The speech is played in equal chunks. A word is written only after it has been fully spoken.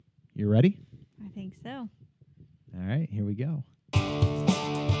You ready? I think so. All right, here we go.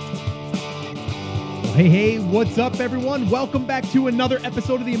 Hey, what's up, everyone? Welcome back to another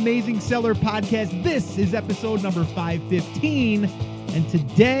episode of the Amazing Seller Podcast. This is episode number 515, and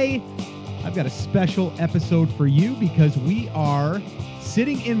today I've got a special episode for you because we are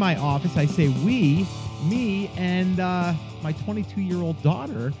sitting in my office. I say we, me, and my 22-year-old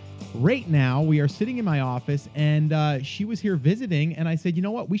daughter. Right now, we are sitting in my office, and she was here visiting, and I said, you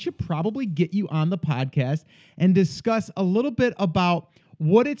know what? We should probably get you on the podcast and discuss a little bit about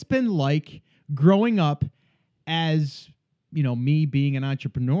what it's been like growing up as, you know, me being an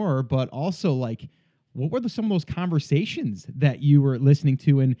entrepreneur, but also like, what were some of those conversations that you were listening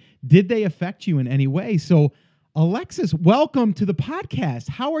to, and did they affect you in any way? So, Alexis, welcome to the podcast.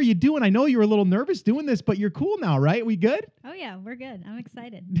 How are you doing? I know you were a little nervous doing this, but you're cool now, right? We good? Oh, yeah, we're good. I'm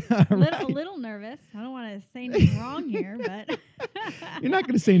excited. Right. A little nervous. I don't want to say anything wrong here, but... You're not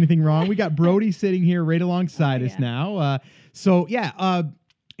going to say anything wrong. We got Brody sitting here right alongside us now.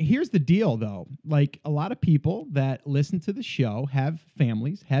 Here's the deal, though. Like, a lot of people that listen to the show have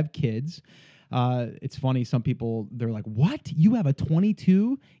families, have kids. It's funny. Some people, they're like, what? You have a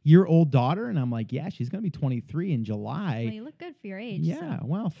 22-year-old daughter? And I'm like, yeah, she's going to be 23 in July. Well, you look good for your age. Yeah. So.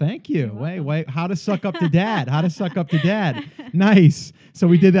 Well, thank you. You're Wait, how to suck up to dad. How to suck up to dad. Nice. So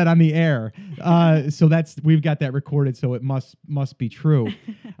we did that on the air. So we've got that recorded. So it must be true.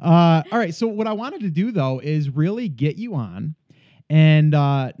 All right. So what I wanted to do, though, is really get you on and,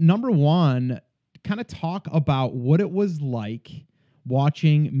 number one, kind of talk about what it was like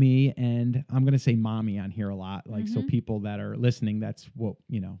watching me, and I'm going to say mommy on here a lot. Like, so people that are listening, that's what,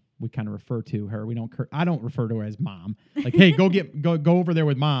 you know, we kind of refer to her. I don't refer to her as mom. Like, hey, go over there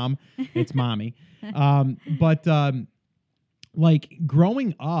with mom. It's mommy. Like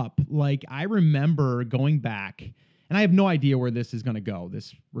growing up, like I remember going back, and I have no idea where this is going to go,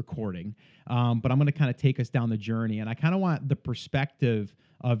 this recording. But I'm going to kind of take us down the journey, and I kind of want the perspective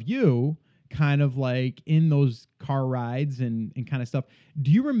of you kind of like in those car rides and kind of stuff.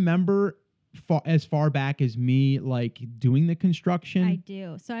 Do you remember as far back as me, like doing the construction? I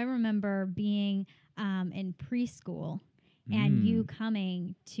do. So I remember being in preschool and you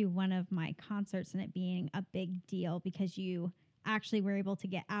coming to one of my concerts and it being a big deal because you actually were able to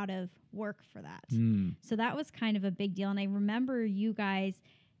get out of work for that. So that was kind of a big deal. And I remember you guys,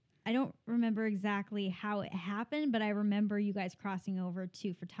 I don't remember exactly how it happened, but I remember you guys crossing over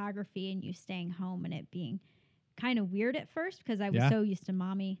to photography and you staying home and it being kind of weird at first because I was so used to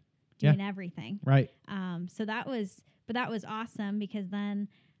mommy doing everything. Right. So that was awesome because then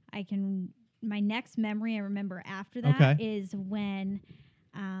my next memory I remember after that is when,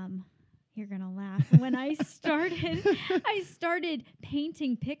 you're going to laugh. When I started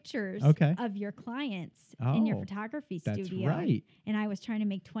painting pictures of your clients in your photography studio. That's right. And I was trying to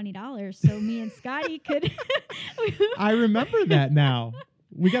make $20 so me and Scotty could. I remember that now.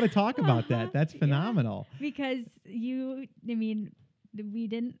 We got to talk about that. That's phenomenal. Yeah, because we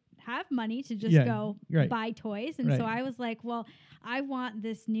didn't have money to just go buy toys. And so I was like, well, I want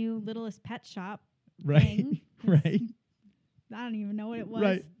this new Littlest Pet Shop thing. Right. I don't even know what it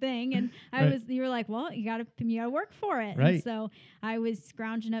was thing. And you were like, well, you gotta work for it. Right. And so I was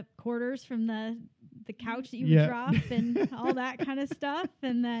scrounging up quarters from the couch that you would drop and all that kind of stuff.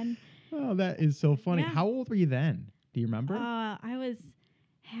 And then. Oh, that is so funny. Yeah. How old were you then? Do you remember? I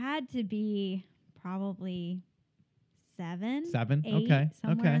had to be probably 7, 8,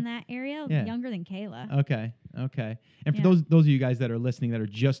 somewhere in that area. Yeah. Younger than Kayla. Okay. And for those of you guys that are listening that are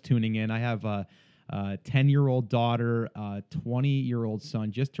just tuning in, I have a 10-year-old daughter, 20-year-old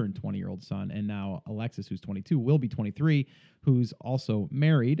son, just turned 20-year-old son, and now Alexis, who's 22, will be 23, who's also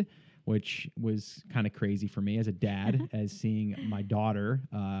married, which was kind of crazy for me as a dad, as seeing my daughter,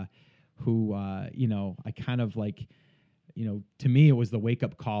 who, I kind of like, to me, it was the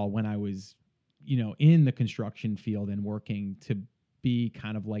wake-up call when I was, in the construction field and working to be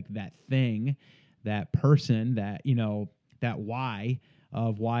kind of like that thing, that person, that, that why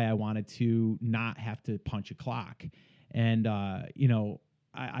of why I wanted to not have to punch a clock. And,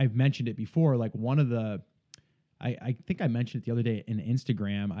 I've mentioned it before, like one of the, I think I mentioned it the other day in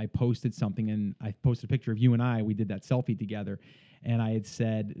Instagram. I posted something and I posted a picture of you and we did that selfie together. And I had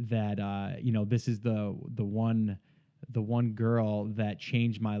said that, this is the one girl that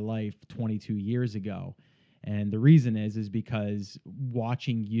changed my life 22 years ago. And the reason is because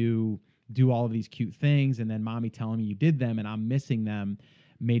watching you do all of these cute things and then mommy telling me you did them and I'm missing them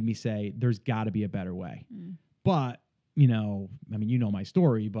made me say, there's got to be a better way. But, my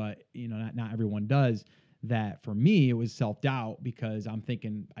story, but, not everyone does that. For me, it was self-doubt because I'm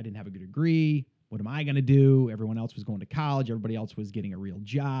thinking I didn't have a good degree. what am I going to do? Everyone else was going to college. Everybody else was getting a real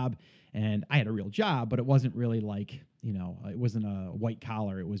job. And I had a real job, but it wasn't really like, it wasn't a white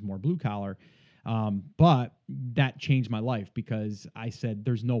collar. It was more blue collar. But that changed my life because I said,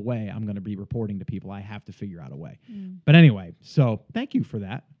 there's no way I'm going to be reporting to people. I have to figure out a way. But anyway, so thank you for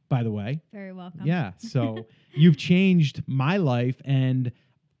that, by the way. Very welcome. Yeah. So you've changed my life and,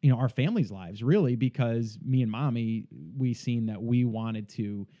 our family's lives really, because me and mommy, we seen that we wanted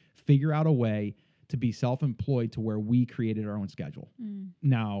to figure out a way to be self-employed to where we created our own schedule.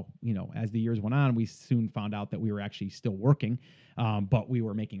 Now, as the years went on, we soon found out that we were actually still working, but we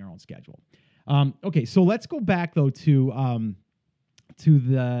were making our own schedule. Okay, so let's go back though to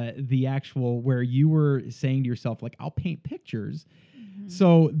the actual where you were saying to yourself, like, I'll paint pictures.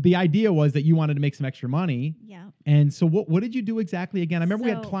 So the idea was that you wanted to make some extra money. Yeah. And so what did you do exactly again? I remember we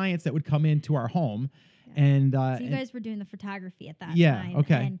had clients that would come into our home. Yeah. And so you guys were doing the photography at that time. Yeah,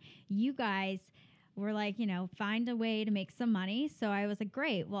 okay. And you guys were like, find a way to make some money. So I was like,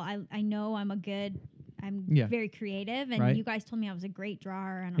 great. Well, I know I'm very creative, and you guys told me I was a great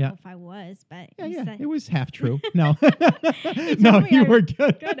drawer. I don't know if I was, but it was half true. No, no, you were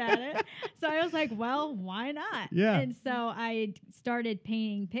good at it. So I was like, well, why not? Yeah. And so I started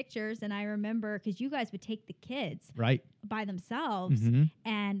painting pictures, and I remember because you guys would take the kids by themselves,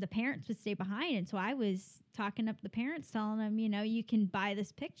 and the parents would stay behind, and so I was talking up the parents, telling them, you can buy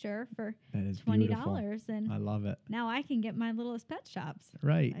this picture for $20, and I love it. Now I can get my littlest pet shops.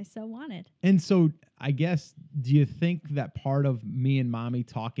 Right. I so wanted. And so I guess, do you think that part of me and mommy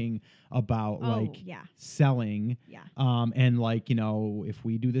talking about selling, and like, if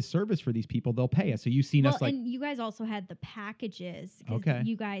we do this service for these people, they'll pay us. So you've seen us like, and you guys also had the packages. Okay.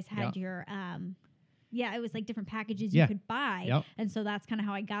 You guys had your, it was like different packages you could buy. Yep. And so that's kind of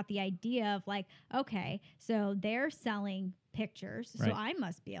how I got the idea of like, okay, so they're selling pictures, so I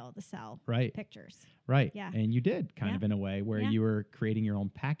must be able to sell pictures. Right. Yeah. And you did kind of in a way where you were creating your own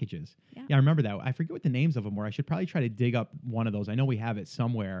packages. Yeah. I remember that. I forget what the names of them were. I should probably try to dig up one of those. I know we have it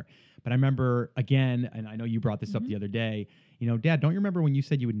somewhere, but I remember again, and I know you brought this up the other day, Dad, don't you remember when you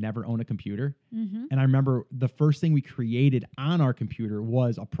said you would never own a computer? And I remember the first thing we created on our computer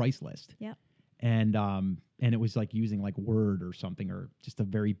was a price list. Yep. And it was like using like Word or something, or just a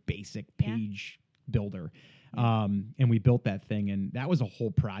very basic page builder. And we built that thing, and that was a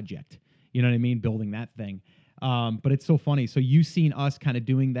whole project. You know what I mean? Building that thing. But it's so funny. So you seen us kind of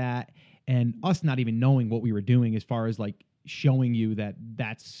doing that, and us not even knowing what we were doing as far as like showing you that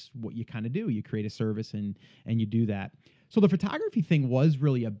that's what you kind of do. You create a service and you do that. So the photography thing was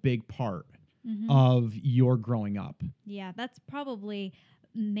really a big part of your growing up. Yeah, that's probably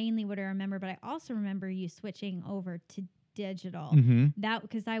mainly what I remember, but I also remember you switching over to digital. That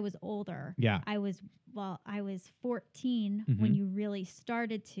because I was older. Yeah. I was 14 when you really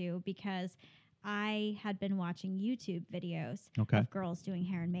started to, because I had been watching YouTube videos of girls doing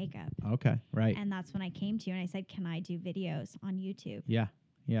hair and makeup. Okay, right. And that's when I came to you and I said, can I do videos on YouTube? Yeah,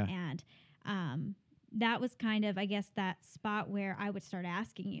 yeah. And that was kind of, I guess, that spot where I would start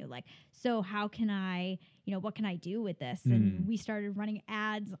asking you, like, so how can I, what can I do with this? And we started running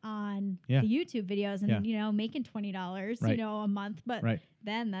ads on the YouTube videos and, making $20, a month. But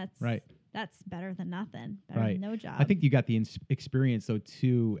then that's better than nothing, better than no job. I think you got the experience, though,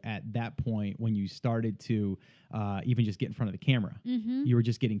 too, at that point when you started to even just get in front of the camera. You were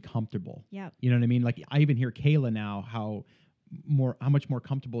just getting comfortable. Yep. You know what I mean? Like, I even hear Kayla now, how much more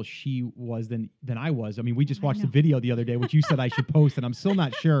comfortable she was than I was. I mean, we just watched the video the other day, which you said I should post, and I'm still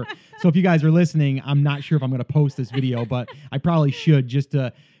not sure. So if you guys are listening, I'm not sure if I'm going to post this video, but I probably should, just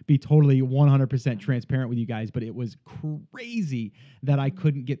to be totally 100% transparent with you guys. But it was crazy that I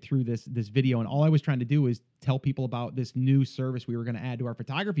couldn't get through this video, and all I was trying to do is tell people about this new service we were going to add to our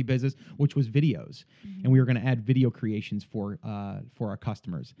photography business, which was videos, and we were going to add video creations for our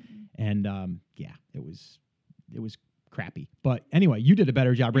customers. And it was crappy. But anyway, you did a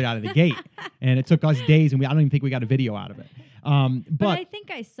better job right out of the gate, and it took us days, and I don't even think we got a video out of it. But I think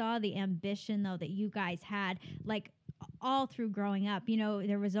I saw the ambition, though, that you guys had, like, all through growing up.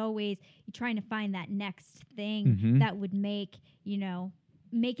 There was always trying to find that next thing that would make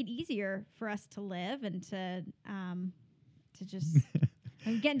it easier for us to live and to just...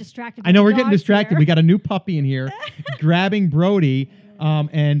 I'm getting distracted. I know we're getting Here. distracted. We got a new puppy in here grabbing Brody.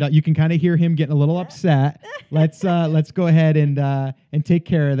 And you can kind of hear him getting a little upset. Let's go ahead and take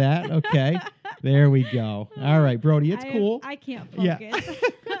care of that. Okay, there we go. All right, Brody, it's cool. I can't focus.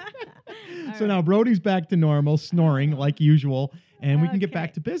 Yeah. So now Brody's back to normal, snoring like usual, and we can get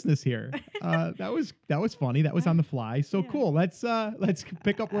back to business here. That was funny. That was on the fly. So cool. Let's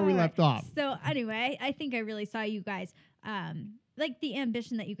pick up where we left off. So anyway, I think I really saw you guys. like the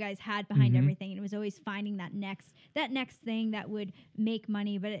ambition that you guys had behind Mhm. everything. And it was always finding that next thing that would make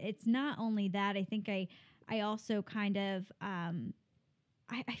money. But it's not only that. I think I also kind of,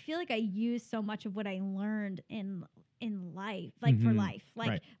 I feel like I use so much of what I learned in life, like for Mhm. life, like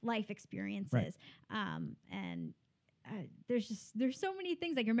Right. life experiences. And there's so many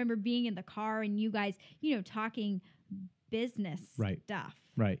things. Like I remember being in the car and you guys, talking business Right. stuff.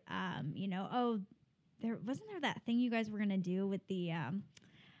 Right. There wasn't that thing you guys were gonna do with the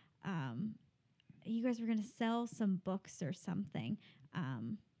you guys were gonna sell some books or something.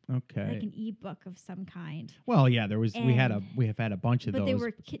 Okay. Like an ebook of some kind. Well, yeah, there was. We have And- had a bunch of But those. they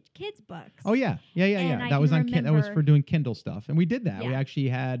were kids' books. Oh yeah. And I That was can on. That was remember- for doing Kindle stuff, and we did that. We Yeah. actually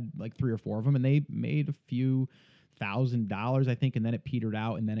had like 3 or 4 of them, and they made a few $1,000, I think, and then it petered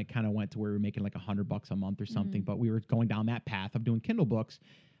out, and then it kind of went to where we were making like $100 a month or something. Mhm. But we were going down that path of doing Kindle books,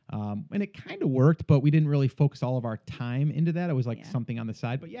 and it kind of worked, but we didn't really focus all of our time into that. It was like Yeah. something on the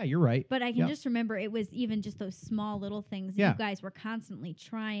side. But yeah, you're right. But I can Yep. just remember it was even just those small little things Yeah. you guys were constantly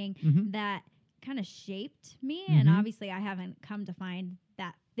trying Mhm. that kind of shaped me. And Mhm. obviously I haven't come to find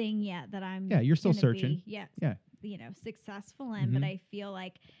that thing yet that I'm Yeah, you're still gonna searching. be, yeah. Successful in. But Mhm. I feel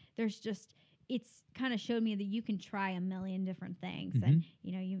like it's kind of showed me that you can try a million different things. Mm-hmm.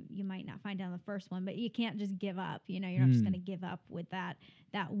 And you might not find out the first one, but you can't just give up. You're not just going to give up with that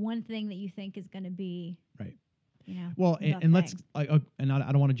one thing that you think is going to be Right. Well, and thing. let's and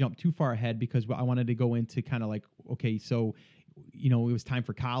I don't want to jump too far ahead because I wanted to go into kind of like, okay, so it was time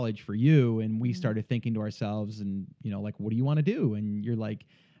for college for you, and we Mhm. started thinking to ourselves, and like, what do you want to do? And you're like,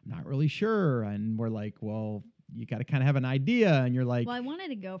 I'm not really sure, and we're like, well, you got to kind of have an idea, and you're like, Well, I wanted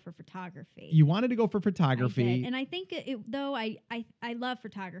to go for photography. you wanted to go for I photography, did. And I think though I love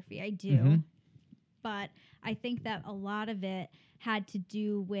photography, I do, Mhm. but I think that a lot of it had to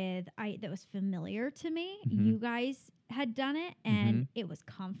do with that was familiar to me. Mhm. You guys had done it, and it was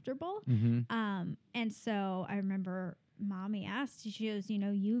comfortable. Mhm. And so I remember Mommy asked, she goes,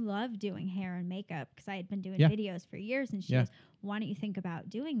 you love doing hair and makeup, because I had been doing Yeah. videos for years, and she Yeah. goes, why don't you think about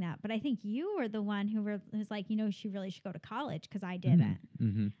doing that? But I think you were the one who was like, she really should go to college, because I didn't.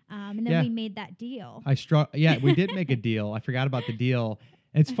 Mhm. And then Yeah. we made that deal. Yeah, we did make a deal. I forgot about the deal.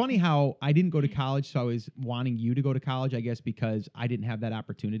 And it's funny how I didn't go to college, so I was wanting you to go to college, I guess, because I didn't have that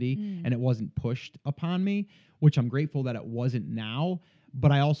opportunity and it wasn't pushed upon me, which I'm grateful that it wasn't now.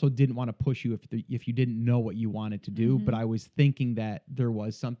 But I also didn't want to push you if you didn't know what you wanted to do. But I was thinking that there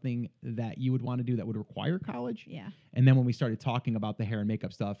was something that you would want to do that would require college. Yeah. And then when we started talking about the hair and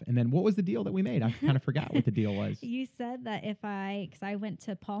makeup stuff, and then what was the deal that we made? I kind of forgot what the deal was. You said that because I went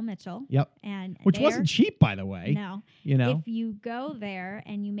to Paul Mitchell. Yep. And Which there- wasn't cheap, by the way. No. If you go there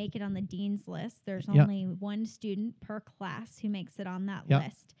and you make it on the dean's list, there's Yep. only one student per class who makes it on that Yep.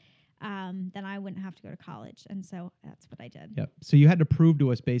 list. Then I wouldn't have to go to college. And so that's what I did. Yep. So you had to prove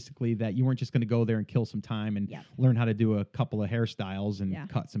to us basically that you weren't just going to go there and kill some time and Yep. learn how to do a couple of hairstyles and Yeah.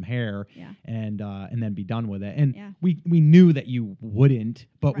 cut some hair Yeah. and then be done with it. And Yeah. we knew that you wouldn't,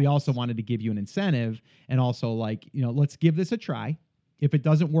 but we Right. also wanted to give you an incentive and also like, let's give this a try. If it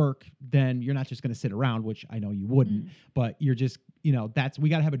doesn't work, then you're not just going to sit around, which I know you wouldn't, but you're just, we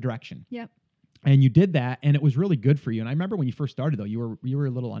got to have a direction. Yep. And you did that, and it was really good for you. And I remember when you first started, though, you were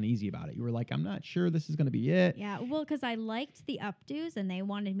a little uneasy about it. You were like, I'm not sure this is going to be it. Yeah, well, because I liked the updos, and they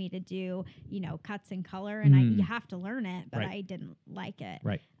wanted me to do, cuts and color, and you have to learn it, but Right. I didn't like it.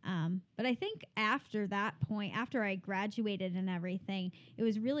 Right. But I think after that point, after I graduated and everything, it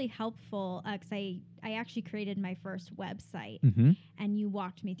was really helpful because I actually created my first website, Mm-hmm. and you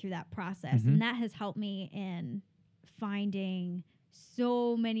walked me through that process, Mhm. and that has helped me in finding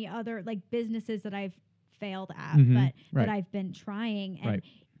so many other businesses that I've failed at, Mhm. but Right. that I've been trying, and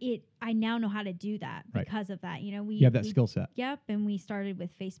Right. I now know how to do that Right. because of that. You have that skill set. Yep, and we started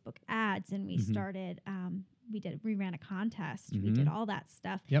with Facebook ads, and we Mhm. started. We ran a contest. We did all that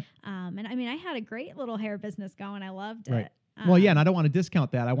stuff. Yep. And I mean, I had a great little hair business going. I loved Right. it. Well, yeah, and I don't want to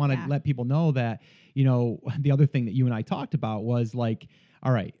discount that. I want to Yeah. let people know that, the other thing that you and I talked about was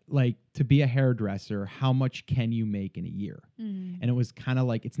all right, to be a hairdresser, how much can you make in a year? And it was kind of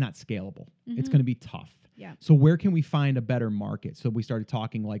like, it's not scalable. It's Mhm. going to be tough. Yeah. So where can we find a better market? So we started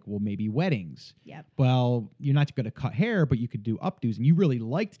talking maybe weddings. Yep. Well, you're not going to cut hair, but you could do updos. And you really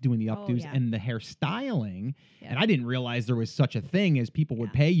liked doing the Oh, updos yeah. and the hairstyling. Yep. And I didn't realize there was such a thing as people would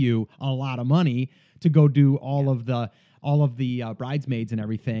Yeah. pay you a lot of money to go do all of the bridesmaids and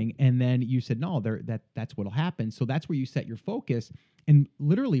everything. And then you said, no, that's what'll happen. So that's where you set your focus. And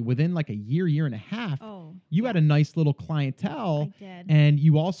literally within a year and a half, you had a nice little clientele. I did. And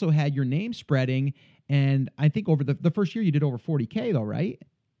you also had your name spreading. And I think over the first year you did over 40K though, right?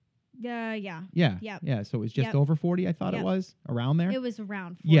 Yeah. Yeah. Yep. Yeah. So it was just Yep. over 40, I thought it Yep. was, around there. It was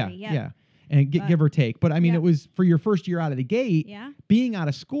around 40. Yeah. Yep. Yeah. And But- give or take. But I mean, Yep. it was for your first year out of the gate, Yeah. being out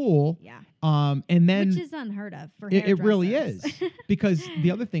of school. Yeah. And then Which is unheard of for it really is. hairdressers. Because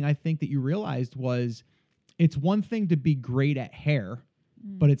the other thing I think that you realized was it's one thing to be great at hair,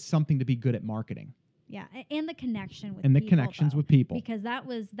 but it's something to be good at marketing. Yeah, and the connection with And the people, connections though, with people. because that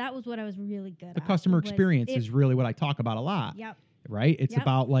was what I was really good The at. customer was experience it- is really what I talk about a lot. Yep. Right? It's Yep.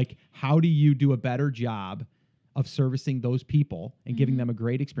 about like, how do you do a better job of servicing those people and giving them a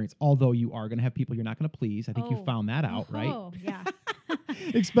great experience? Although you are going to have people you're not going to please. I think you found that out, right? Oh, yeah.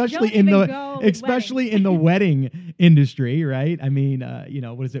 especially Don't in even the go with especially in the wedding industry, right? I mean,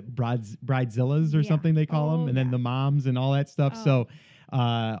 what is it, bridezillas or Yeah. something they call them, Oh, and then yeah. the moms and all that stuff. Oh. So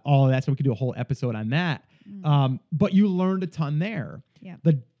all of that, so we could do a whole episode on that. But you learned a ton there. Yeah.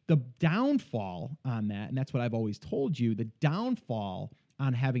 The downfall on that, and that's what I've always told you, the downfall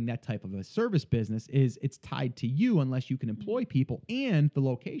on having that type of a service business is it's tied to you unless you can employ people and the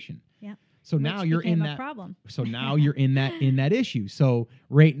location. Yeah. So now Which you're in became a that problem. So now you're in that issue. So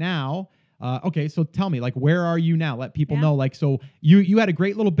right now, okay, so tell me, like, where are you now? Let people Yeah. know. Like, so you had a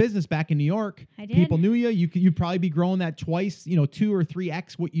great little business back in New York. I did. People knew you. You'd probably be growing that twice, 2 or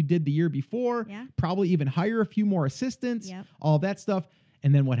 3x what you did the year before. Yeah. Probably even hire a few more assistants. Yep. All that stuff.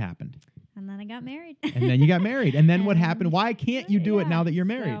 And then what happened? And then I got married. And then you got married. And then what And- happened? Why can't you do it now that you're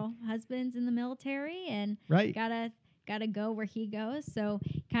married? So husband's in the military and Right. gotta go where he goes. So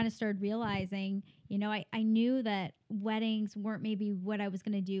kind of started realizing, I knew that weddings weren't maybe what I was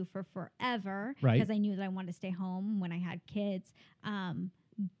going to do for forever. Right. Because I knew that I wanted to stay home when I had kids.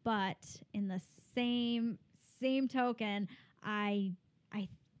 But in the same token, I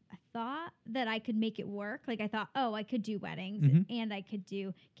thought that I could make it work. Like I thought, I could do weddings and I could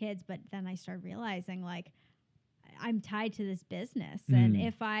do kids. But then I started realizing, like, I'm tied to this business, and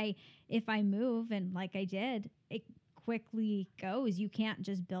if I move, and like I did, it quickly goes. You can't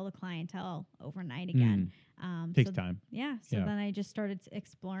just build a clientele overnight again. Takes time. Yeah. So then I just started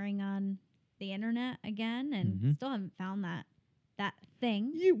exploring on the internet again, and still haven't found that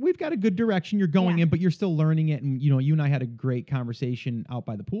thing. We've got a good direction you're going Yeah. in, but you're still learning it. And, you and I had a great conversation out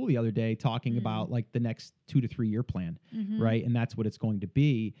by the pool the other day talking about like the next 2 to 3 year plan, right? And that's what it's going to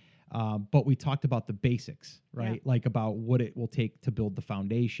be. But we talked about the basics, right? Yeah. Like about what it will take to build the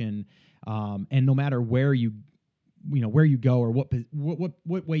foundation. And no matter where you go or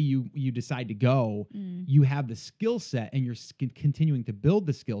what way you decide to go, you have the skill set, and you're continuing to build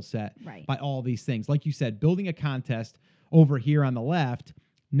the skill set Right. by all these things. Like you said, building a contest over here on the left.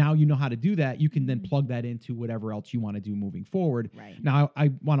 Now you know how to do that. You can then plug that into whatever else you want to do moving forward. Right. Now,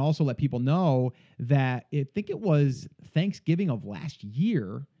 I want to also let people know that I think it was Thanksgiving of last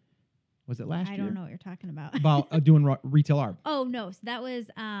year. Was it last year? I don't know what you're talking about. About doing retail ARB. Oh, no. So that was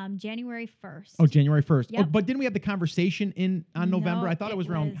January 1st. Oh, January 1st. Yep. Oh, but didn't we have the conversation on November? No, I thought it it was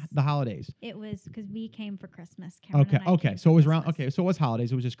around was- the holidays. It was because we came for Christmas. Cameron Okay. and I Okay. came So for it was around. Christmas. Okay. So it was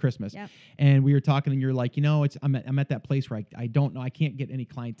holidays. It was just Christmas. Yep. And we were talking, and you're like, I'm at that place where I don't know. I can't get any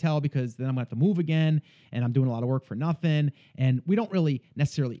clientele because then I'm gonna have to move again, and I'm doing a lot of work for nothing. And we don't really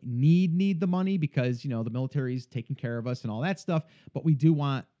necessarily need the money because the military's taking care of us and all that stuff. But we do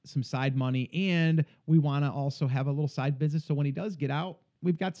want some side money, and we want to also have a little side business. So when he does get out,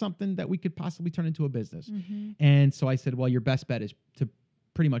 we've got something that we could possibly turn into a business. And so I said, well, your best bet is to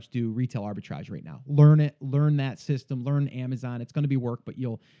pretty much do retail arbitrage right now. Learn that system, learn Amazon. It's going to be work, but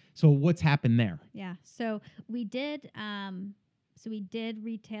so what's happened there? Yeah. So we did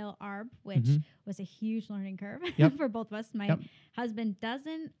retail ARB, which was a huge learning curve Yep. for both of us. My Yep. husband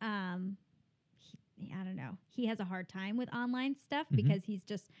doesn't I don't know. He has a hard time with online stuff because he's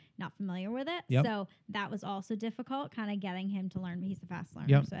just not familiar with it. Yep. So that was also difficult, kind of getting him to learn. He's a fast learner,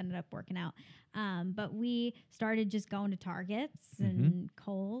 Yep. so it ended up working out. But we started just going to Targets and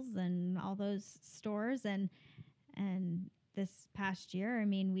Kohl's and all those stores. And this past year, I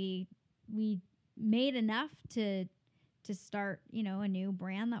mean, we made enough to start, a new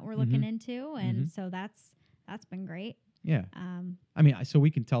brand that we're looking into. And so that's been great. Yeah. I mean, so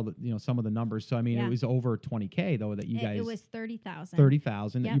we can tell that, some of the numbers. So, I mean, Yeah. it was over 20K though, that you guys, It was 30,000.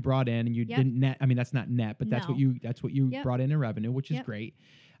 30,000 that Yep. you brought in, and you Yep. didn't net. I mean, that's not net, but that's No. what you Yep. brought in revenue, which is Yep. great.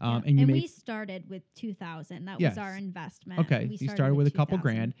 Yeah. And you we made, started with 2,000. That Yes. was our investment. okay. We You started with a couple 2,000.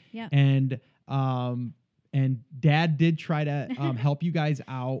 grand, Yeah. and Dad did try to help you guys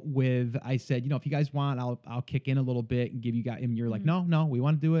out with. I said, if you guys want, I'll kick in a little bit and give you guys. And you're like, no, we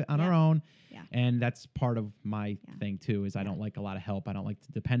want to do it on our own. Yeah. And that's part of my thing too. Is I don't like a lot of help. I don't like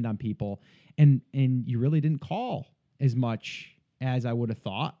to depend on people. And you really didn't call as much as I would have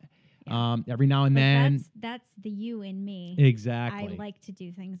thought. Every now and But then. that's the you in me. Exactly. I like to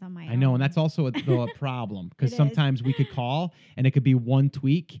do things on my own. I know, and that's also a problem because It is. sometimes we could call and it could be one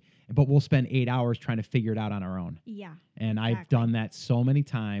tweak, but we'll spend 8 hours trying to figure it out on our own. Yeah. And I've done that so many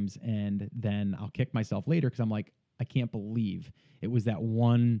times, and then I'll kick myself later because I'm like, I can't believe it was that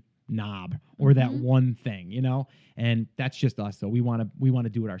one knob or that one thing, and that's just us. So we want to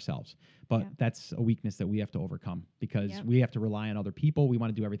do it ourselves, but that's a weakness that we have to overcome because we have to rely on other people. We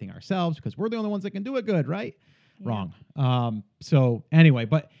want to do everything ourselves because we're the only ones that can do it good, right? Wrong. So anyway,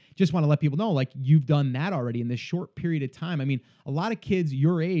 but just want to let people know, like, you've done that already in this short period of time. I mean, a lot of kids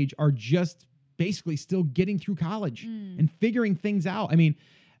your age are just basically still getting through college and figuring things out. I mean,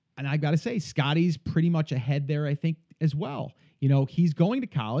 and I got to say, Scotty's pretty much ahead there, I think, as well. He's going to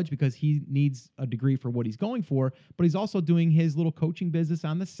college because he needs a degree for what he's going for, but he's also doing his little coaching business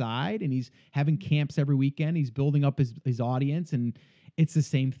on the side, and he's having camps every weekend. He's building up his audience, and it's the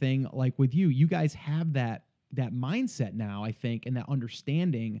same thing like with you. You guys have that mindset now, I think, and that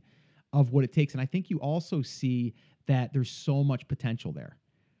understanding of what it takes. And I think you also see that there's so much potential there,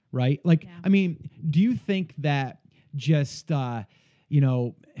 right? Like, I mean, do you think that just,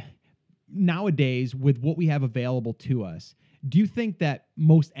 nowadays with what we have available to us, do you think that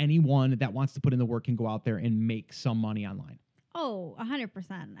most anyone that wants to put in the work can go out there and make some money online? Oh, 100%.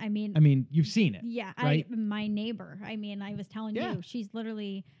 I mean, you've seen it. Yeah. Right? My neighbor, I was telling you, she's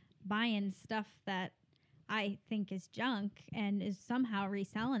literally buying stuff that I think is junk and is somehow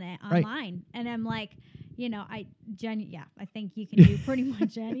reselling it online. And I'm like, I think you can do pretty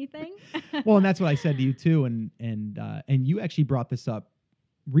much anything. Well, and that's what I said to you too. And you actually brought this up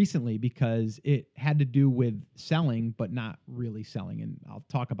recently because it had to do with selling, but not really selling. And I'll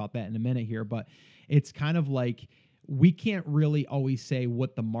talk about that in a minute here, but it's kind of like, we can't really always say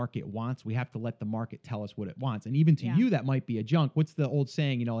what the market wants. We have to let the market tell us what it wants. And even to you, that might be a junk. What's the old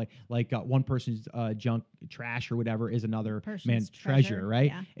saying, like one person's junk trash or whatever is another man's treasure,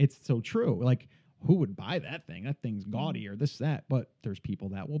 right? Yeah. It's so true. Like, who would buy that thing? That thing's gaudy or this, that, but there's people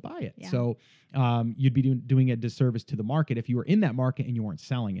that will buy it. Yeah. So you'd be doing a disservice to the market if you were in that market and you weren't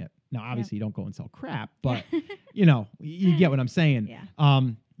selling it. Now, obviously, you don't go and sell crap, but you get what I'm saying. Yeah.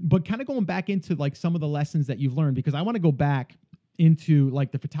 But kind of going back into like some of the lessons that you've learned, because I want to go back into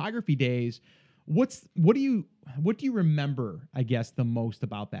like the photography days. What do you remember, I guess, the most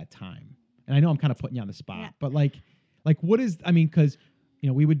about that time? And I know I'm kind of putting you on the spot, but like what is, because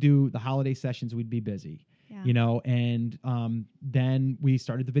we would do the holiday sessions, we'd be busy, and then we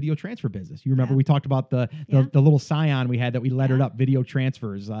started the video transfer business. You remember we talked about the little Scion we had that we lettered up, video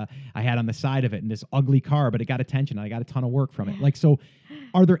transfers. I had on the side of it, and this ugly car, but it got attention. And I got a ton of work from it. Like, so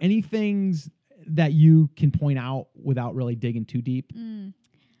are there any things that you can point out without really digging too deep?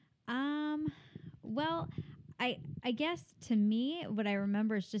 Well, I guess to me, what I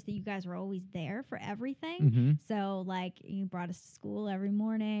remember is just that you guys were always there for everything. Mm-hmm. So like, you brought us to school every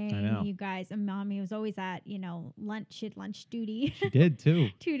morning. I know. You guys, and Mommy was always at, lunch. She had lunch duty. She did too.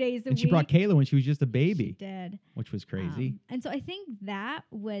 2 days a week. And she brought Kayla when she was just a baby. She did. Which was crazy. And so I think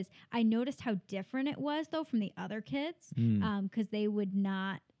I noticed how different it was though from the other kids, because they would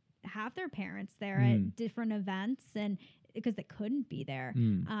not have their parents there at different events, and because they couldn't be there.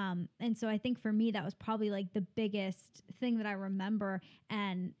 And so I think for me, that was probably like the biggest thing that I remember.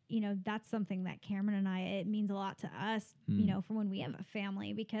 And, that's something that Cameron and it means a lot to us, for when we have a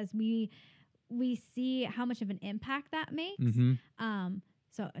family, because we see how much of an impact that makes. Mm-hmm.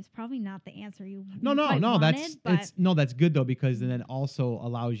 So it's probably not the answer you wanted, that's good though, because then it also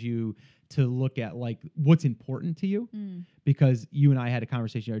allows you to look at like what's important to you, because you and I had a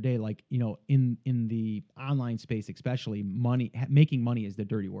conversation the other day, like, in the online space, especially making money is the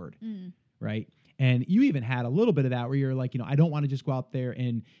dirty word, right? And you even had a little bit of that where you're like, I don't want to just go out there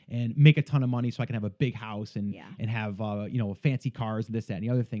and make a ton of money so I can have a big house and have, fancy cars, this, that, and the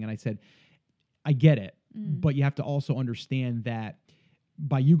other thing. And I said, I get it, but you have to also understand that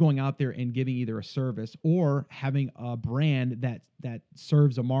by you going out there and giving either a service or having a brand that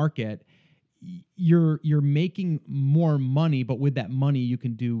serves a market, you're making more money, but with that money you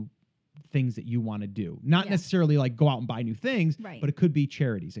can do things that you want to do. Not necessarily like go out and buy new things, but it could be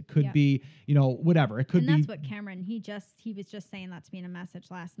charities. It could be, whatever. It could be. And that's what Cameron, he was just saying that to me in a message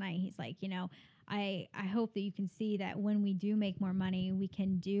last night. He's like, I hope that you can see that when we do make more money, we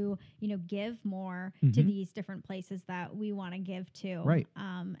can give more to these different places that we want to give to. Right.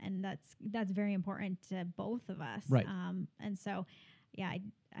 And that's very important to both of us. Right. And so, I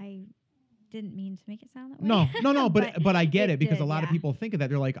didn't mean to make it sound that way. No, but I get it, because a lot of people think of that.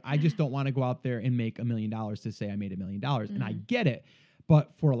 They're like, I just don't want to go out there and make $1 million to say I made $1 million. And I get it.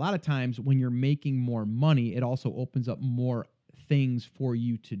 But for a lot of times when you're making more money, it also opens up more things for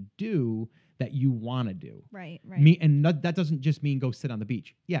you to do that you want to do. Right. And that doesn't just mean go sit on the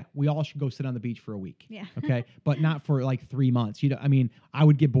beach. Yeah, we all should go sit on the beach for a week. Yeah. Okay, but not for like 3 months. I mean, I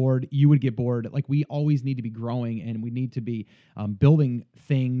would get bored. You would get bored. Like, we always need to be growing, and we need to be building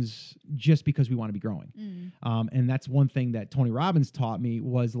things just because we want to be growing. And that's one thing that Tony Robbins taught me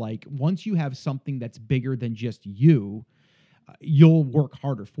was, like, once you have something that's bigger than just you, you'll work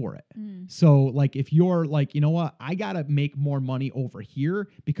harder for it. So, like, if you're like, you know what, I got to make more money over here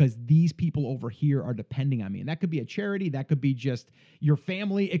because these people over here are depending on me. And that could be a charity. That could be just your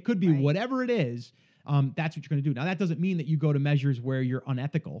family. It could be whatever it is. That's what you're going to do. Now, that doesn't mean that you go to measures where you're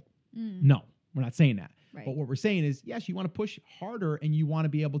unethical. No, we're not saying that. Right. But what we're saying is, yes, you want to push harder, and you want to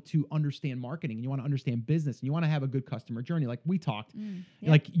be able to understand marketing, and you want to understand business, and you want to have a good customer journey. Like we talked,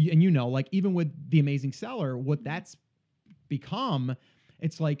 like, like even with The Amazing Seller, what that's become,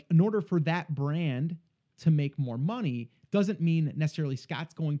 it's like, in order for that brand to make more money doesn't mean necessarily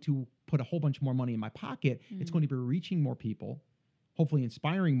Scott's going to put a whole bunch more money in my pocket. It's going to be reaching more people, hopefully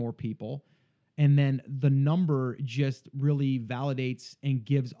inspiring more people. And then the number just really validates and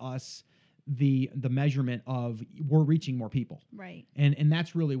gives us the measurement of we're reaching more people. Right. And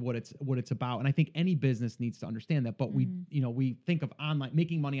that's really what it's about. And I think any business needs to understand that. But we think of online,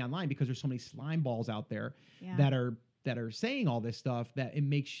 making money online, because there's so many slime balls out there that are saying all this stuff that it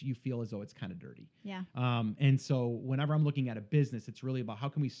makes you feel as though it's kind of dirty. Yeah. And so whenever I'm looking at a business, it's really about how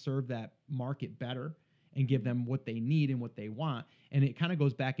can we serve that market better and give them what they need and what they want. And it kind of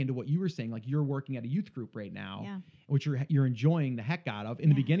goes back into what you were saying, like you're working at a youth group right now, which you're enjoying the heck out of. In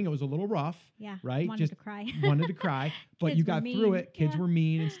the beginning, it was a little rough, right? Wanted to cry. Wanted to cry, but you got through it. Kids were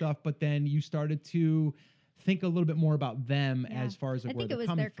mean and stuff, but then you started to think a little bit more about them as far as where they're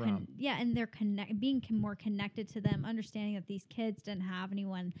coming from. And they're being more connected to them, understanding that these kids didn't have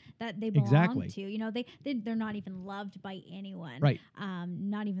anyone that they belong to. They're not even loved by anyone, right?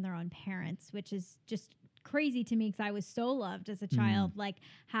 Not even their own parents, which is just crazy to me because I was so loved as a child. Like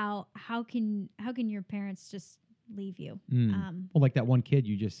how can your parents just leave you? Well, like that one kid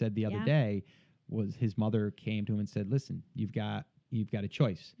you just said the other day, was his mother came to him and said, "Listen, you've got a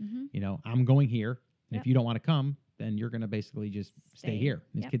choice. I'm going here. And if you don't want to come, then you're going to basically just stay here."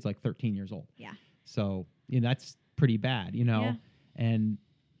 And this kid's like 13 years old. Yeah. So, that's pretty bad, and, and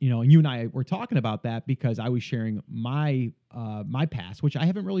you and I were talking about that because I was sharing my past, which I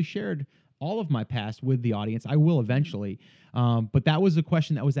haven't really shared all of my past with the audience. I will eventually. But that was a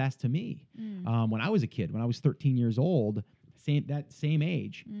question that was asked to me when I was a kid, when I was 13 years old, same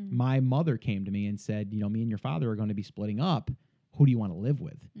age. My mother came to me and said, me and your father are going to be splitting up. Who do you want to live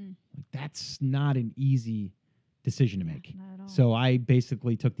with? Like, that's not an easy decision to make. Not at all. So I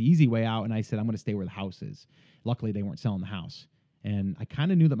basically took the easy way out and I said, I'm going to stay where the house is. Luckily, they weren't selling the house. And I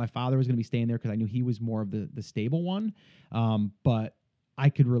kind of knew that my father was going to be staying there because I knew he was more of the stable one. But I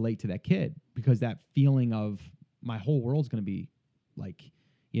could relate to that kid because that feeling of my whole world's going to be like,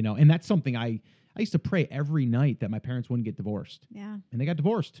 and that's something I used to pray every night that my parents wouldn't get divorced. Yeah. And they got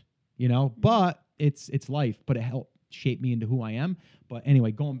divorced, but it's life, but it helped shape me into who I am. But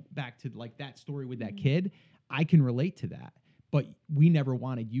anyway, going back to like that story with that kid, I can relate to that. But we never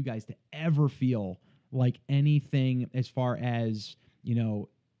wanted you guys to ever feel like anything as far as,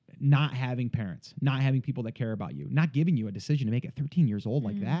 not having parents, not having people that care about you, not giving you a decision to make at 13 years old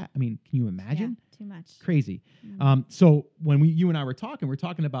like that. I mean, can you imagine? Yeah, too much. Crazy. So when you and I were talking, we're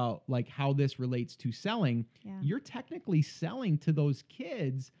talking about like how this relates to selling. Yeah. You're technically selling to those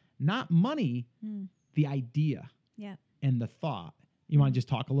kids, not money, the idea. Yeah. And the thought. You want to just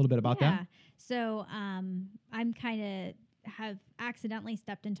talk a little bit about that? So I'm kind of have accidentally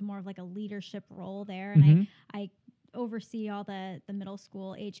stepped into more of like a leadership role there. And I oversee all the middle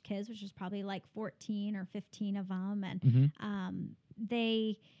school age kids, which is probably like 14 or 15 of them. And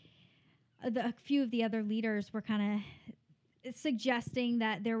a few of the other leaders were kind of suggesting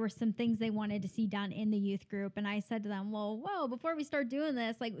that there were some things they wanted to see done in the youth group. And I said to them, well, whoa, before we start doing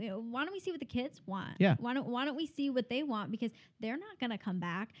this, like, why don't we see what the kids want? Yeah. Why don't we see what they want? Because they're not going to come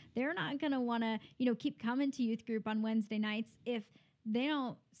back. They're not going to want to, keep coming to youth group on Wednesday nights if they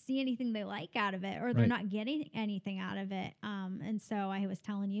don't see anything they like out of it, or they're not getting anything out of it. And so I was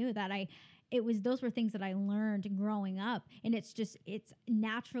telling you that those were things that I learned growing up, and it's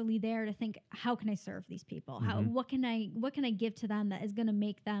naturally there to think, how can I serve these people? What can I give to them that is going to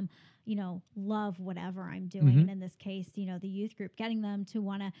make them, love whatever I'm doing? And in this case, the youth group, getting them to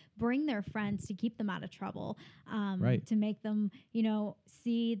want to bring their friends to keep them out of trouble, to make them,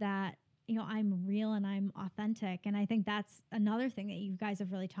 see that, I'm real and I'm authentic. And I think that's another thing that you guys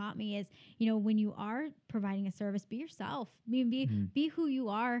have really taught me is, when you are providing a service, be yourself. Be who you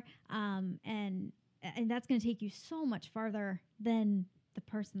are, and and that's going to take you so much farther than the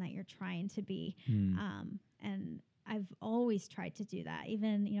person that you're trying to be. And I've always tried to do that.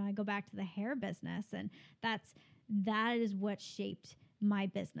 Even, I go back to the hair business, and that is what shaped my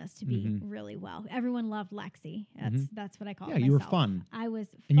business to be really well. Everyone loved Lexi. That's what I call myself. You were fun. I was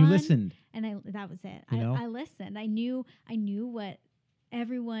fun. And you listened. And that was it. I listened. I knew what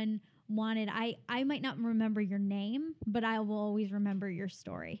everyone wanted. I might not remember your name, but I will always remember your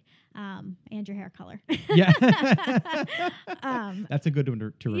story, and your hair color. Yeah. That's a good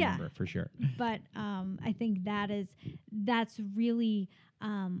one to remember for sure. But I think that's really,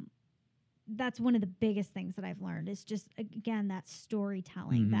 that's one of the biggest things that I've learned is just, again, that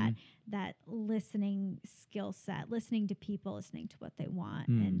storytelling, that listening skill set, listening to people, listening to what they want.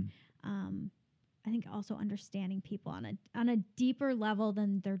 And I think also understanding people on a deeper level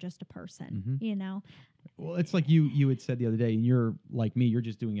than they're just a person, Well, it's like you had said the other day, and you're like me, you're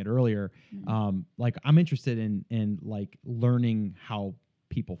just doing it earlier. Like I'm interested in like learning how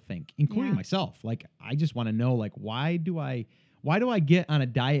people think, including myself. Like I just want to know, like, why do I get on a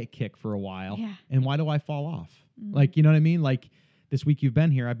diet kick for a while and why do I fall off? Like, you know what I mean? Like this week you've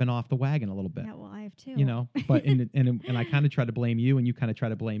been here, I've been off the wagon a little bit. Yeah, well, I have too. But and I kind of try to blame you, and you kind of try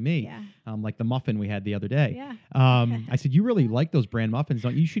to blame me. Yeah. Like the muffin we had the other day. Yeah. I said, you really like those brand muffins,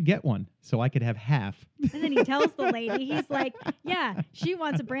 don't you? You should get one so I could have half. And then he tells the lady, he's like, yeah, she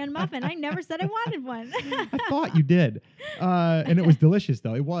wants a brand muffin. I never said I wanted one. I thought you did. And it was delicious,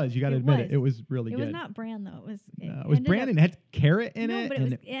 though. It was. You got to admit it. It was really good. It was not brand, though. It was brand, and it had carrot in it. But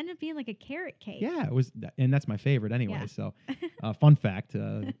it ended up being like a carrot cake. Yeah, it was. And that's my favorite anyway. Yeah. So fun fact,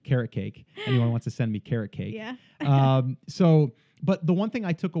 carrot cake. Anyone wants to send me carrot cake. Yeah. But the one thing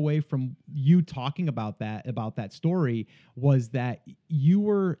I took away from you talking about that story was that you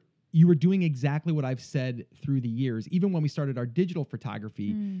were doing exactly what I've said through the years, even when we started our digital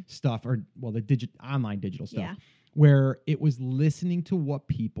photography stuff, or the online digital stuff, where it was listening to what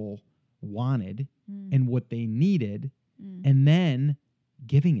people wanted and what they needed, and then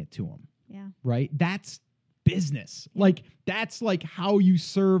giving it to them. Yeah. Right. That's business. Like that's like how you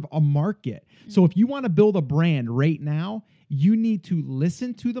serve a market. So if you want to build a brand right now, you need to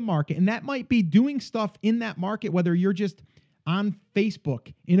listen to the market, and that might be doing stuff in that market, whether you're just on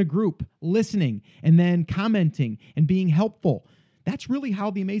Facebook in a group, listening and then commenting and being helpful. That's really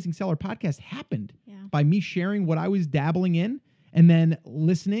how the Amazing Seller podcast happened, by me sharing what I was dabbling in and then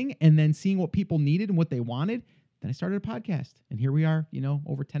listening and then seeing what people needed and what they wanted. Then I started a podcast, and here we are,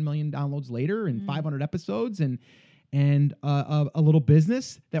 over 10 million downloads later and 500 episodes and a little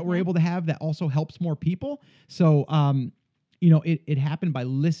business that we're able to have that also helps more people. So, it happened by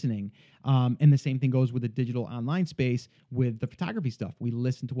listening. And the same thing goes with the digital online space with the photography stuff. We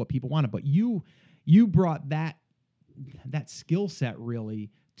listened to what people wanted, but you brought that skill set really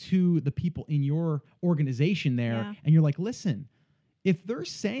to the people in your organization there. And you're like, listen, if they're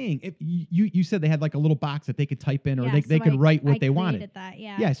saying, if you said they had like a little box that they could type in, or they could write what they wanted.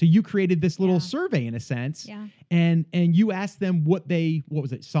 That, so you created this little survey in a sense. And you asked them what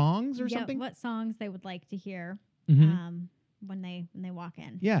was it, songs or something? What songs they would like to hear when they walk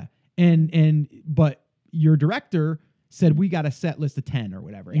in. Yeah. But your director said, we got a set list of 10 or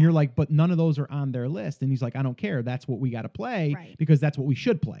whatever. And you're like, but none of those are on their list. And he's like, I don't care. That's what we got to play because that's what we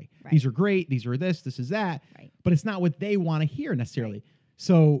should play. These are great. These are this is that. But it's not what they want to hear necessarily.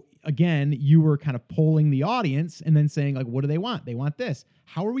 So again, you were kind of polling the audience and then saying, like, what do they want? They want this.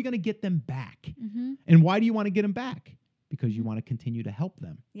 How are we going to get them back? And why do you want to get them back? Because you want to continue to help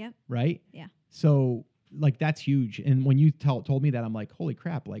them. Yep. Right? Yeah. So like, that's huge. And when you told me that, I'm like, holy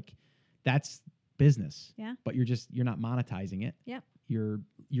crap, like that's business. Yeah. But you're not monetizing it. Yep.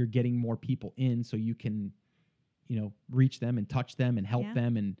 You're getting more people in so you can, reach them and touch them and help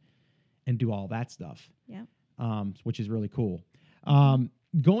them and do all that stuff. Yeah. Which is really cool.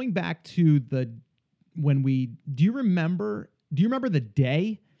 Going back to do you remember the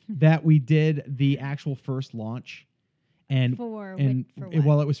day that we did the actual first launch? And it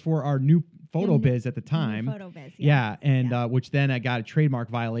was for our new photo biz at the time. Photo biz, which then I got a trademark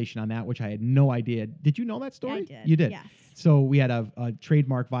violation on that, which I had no idea. Did you know that story? I did. You did? Yes. So we had a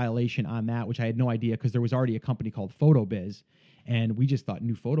trademark violation on that, which I had no idea because there was already a company called Photo Biz, and we just thought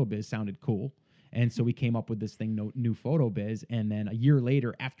New Photo Biz sounded cool. And so we came up with this thing, New Photo Biz. And then a year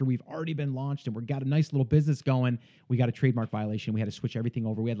later, after we've already been launched and we got a nice little business going, we got a trademark violation. We had to switch everything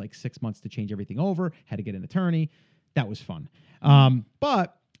over. We had like 6 months to change everything over, had to get an attorney. That was fun.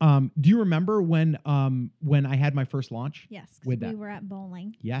 But do you remember when I had my first launch? Yes. With that? We were at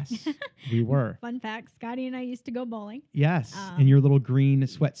bowling. Yes, we were. Fun fact, Scotty and I used to go bowling. Yes, in your little green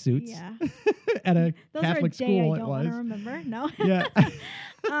sweatsuits. Yeah. At a Those Catholic are a day school I don't it was. want to remember. No. Yeah.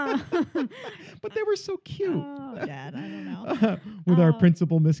 But they were so cute. Oh, Dad, I don't know. With our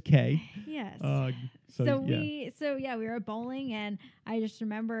principal, Miss K. Yes. We were bowling, and I just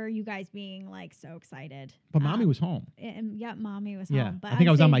remember you guys being like so excited. But Mommy was home. And Mommy was Yeah, home. But I think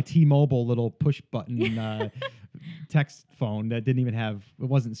I was on my T-Mobile little push button text phone that didn't even have. It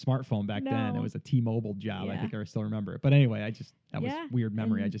wasn't a smartphone back then. It was a T-Mobile job. I think I still remember it. But anyway, that was weird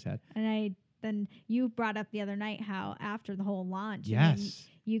memory I just had. And then you brought up the other night how after the whole launch,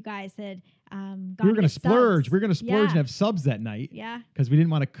 you guys had gone. We were going to splurge. Subs. We were going to splurge and have subs that night. Yeah. Because we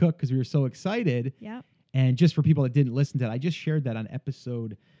didn't want to cook because we were so excited. Yep. And just for people that didn't listen to it, I just shared that on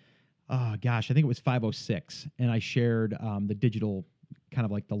episode, I think it was 506. And I shared the digital, kind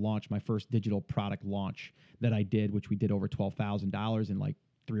of like the launch, my first digital product launch that I did, which we did over $12,000 in like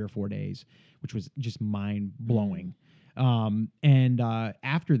 3 or 4 days, which was just mind blowing.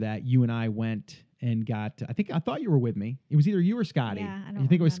 After that, you and I went and got, I thought you were with me. It was either you or Scotty. Yeah, I don't You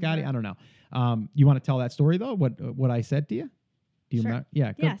think it was Scotty? I don't know. You want to tell that story though? What I said to you? Do you remember?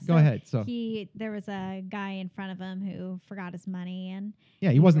 Yeah. Go ahead. So there was a guy in front of him who forgot his money, and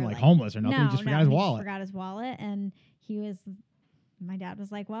he wasn't like homeless or nothing. No, he just forgot his wallet. Forgot his wallet, and my dad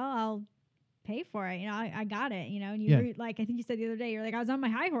was like, "Well, I'll pay for it. I got it. And you were like, I think you said the other day, you're like, I was on my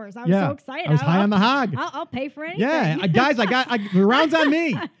high horse. I was so excited. I was high on the hog. I'll pay for anything. Yeah, guys, the round's on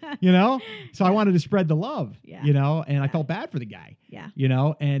me. So I wanted to spread the love. And I felt bad for the guy. Yeah.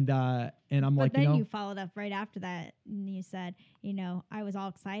 And I'm but like, then you followed up right after that, and you said, I was all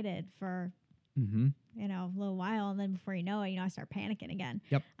excited for. A little while, and then before you know it, I start panicking again.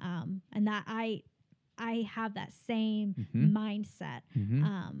 Yep. And that I have that same mindset,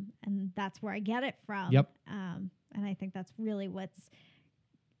 and that's where I get it from. Yep. And I think that's really what's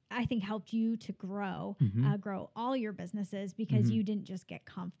helped you to grow all your businesses, because you didn't just get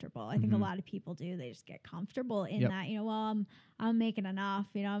comfortable. I think a lot of people do; they just get comfortable in that. Well, I'm making enough.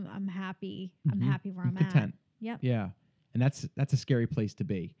 I'm happy. I'm happy where I'm content. At. Yep. Yeah. And that's a scary place to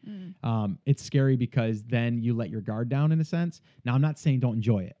be. It's scary because then you let your guard down in a sense. Now, I'm not saying don't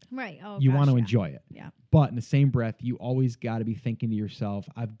enjoy it. Right. Oh, you want to enjoy it. Yeah. But in the same breath, you always got to be thinking to yourself,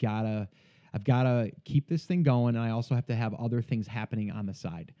 I've got to keep this thing going, and I also have to have other things happening on the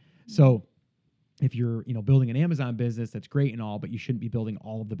side. So if you're, building an Amazon business, that's great and all, but you shouldn't be building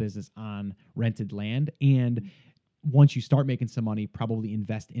all of the business on rented land. And once you start making some money, probably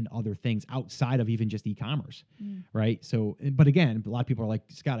invest in other things outside of even just e-commerce, right? So, but again, a lot of people are like,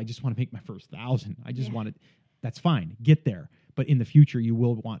 Scott, I just want to make my first 1,000. I just want it. That's fine. Get there. But in the future, you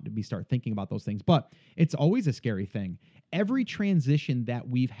will want to start thinking about those things. But it's always a scary thing. Every transition that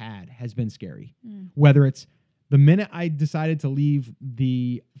we've had has been scary. Whether it's the minute I decided to leave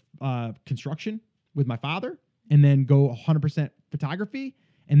the construction with my father and then go 100% photography,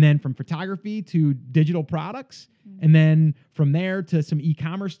 and then from photography to digital products, and then from there to some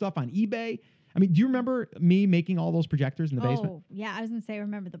e-commerce stuff on eBay. I mean, do you remember me making all those projectors in the basement? Oh, yeah. I was going to say,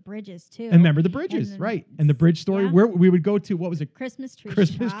 remember the bridges, too. And remember the bridges, right. And the bridge story, where we would go to, what was it? Christmas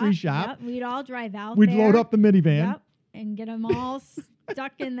tree shop. Yep. We'd all drive out We'd load up the minivan. Yep. And get them all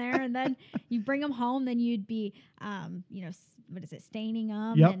stuck in there. And then you bring them home. Then you'd be, staining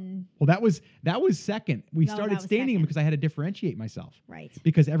them. Yep. And well, that was second. We started staining them because I had to differentiate myself. Right.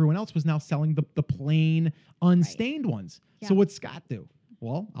 Because everyone else was now selling the plain, unstained ones. Yeah. So what's Scott do?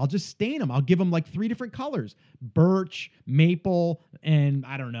 Well, I'll just stain them. I'll give them like 3 different colors: birch, maple, and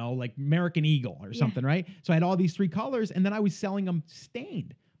I don't know, like American Eagle or something, right? So I had all these 3 colors, and then I was selling them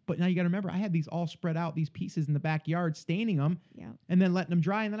stained. But now you got to remember, I had these all spread out, these pieces in the backyard, staining them, and then letting them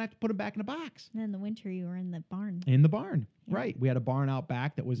dry, and then I have to put them back in a box. And then in the winter, you were in the barn. In the barn, right? We had a barn out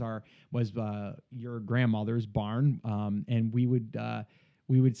back that was your grandmother's barn, and we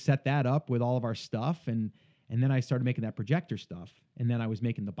would set that up with all of our stuff, and then I started making that projector stuff, and then I was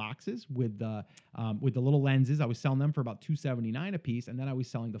making the boxes with the little lenses. I was selling them for about $279 a piece, and then I was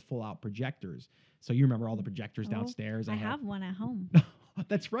selling the full out projectors. So you remember all the projectors downstairs? I have one at home.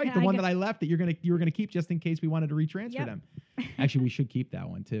 That's right, the one that I left that you were gonna keep just in case we wanted to retransfer them. Actually, we should keep that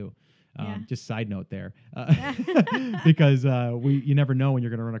one too. Just side note there, because you never know when you're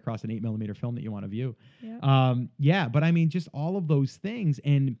gonna run across an 8mm film that you want to view. But I mean, just all of those things,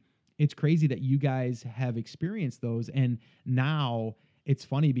 and it's crazy that you guys have experienced those, and now it's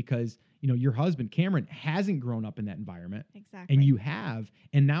funny because your husband Cameron hasn't grown up in that environment, exactly, and you have,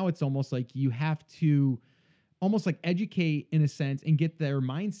 and now it's almost like you have to almost like educate in a sense and get their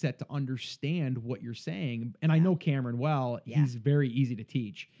mindset to understand what you're saying. And I know Cameron well. He's very easy to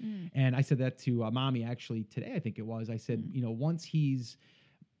teach. And I said that to Mommy actually today, I think it was. I said, once he's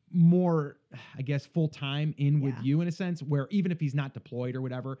more, I guess, full-time in with you in a sense, where even if he's not deployed or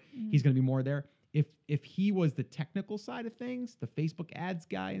whatever, he's going to be more there. if he was the technical side of things, the Facebook ads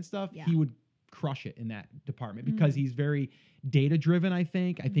guy and stuff, Yeah. he would crush it in that department because he's very data driven. I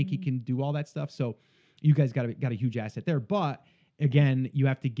think he can do all that stuff. So you guys got a huge asset there. But again, you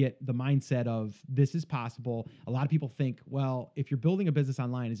have to get the mindset of this is possible. A lot of people think, well, if you're building a business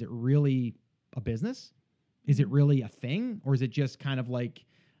online, is it really a business? Is it really a thing? Or is it just kind of like,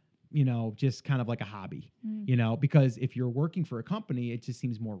 just kind of like a hobby, because if you're working for a company, it just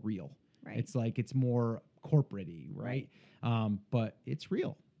seems more real. Right. It's like, it's more corporate-y, right? But it's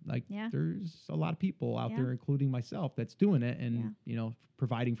real. Like there's a lot of people out there, including myself, that's doing it and,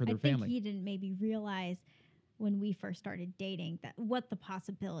 providing for their family. I think he didn't maybe realize when we first started dating that what the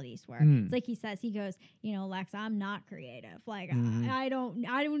possibilities were. It's like he says, he goes, Lex, I'm not creative. Like I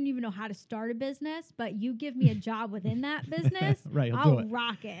don't even know how to start a business, but you give me a job within that business, right, I'll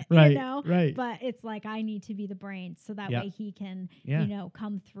rock it. Right, right. But it's like I need to be the brains so that way he can,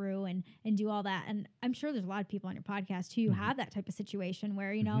 come through and do all that. And I'm sure there's a lot of people on your podcast who have that type of situation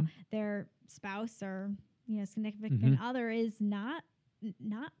where, their spouse or, significant other is not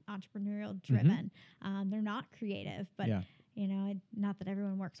entrepreneurial driven. They're not creative, but not that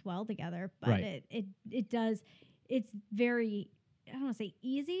everyone works well together, but it does. It's very, I don't want to say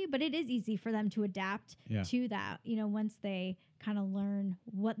easy, but it is easy for them to adapt to that, once they kind of learn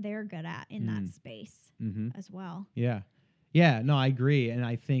what they're good at in that space as well. Yeah. Yeah, no, I agree. And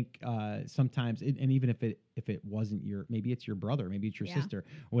I think sometimes, and even if it wasn't maybe it's your brother, maybe it's your sister or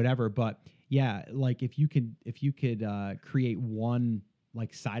whatever, but like if you could create one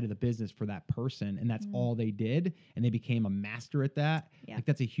like side of the business for that person and that's all they did and they became a master at that, like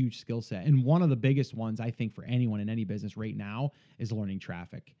that's a huge skill set. And one of the biggest ones I think for anyone in any business right now is learning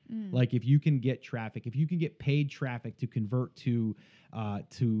traffic. Like if you can get traffic, if you can get paid traffic to convert to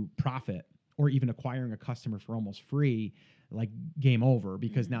profit or even acquiring a customer for almost free, like game over,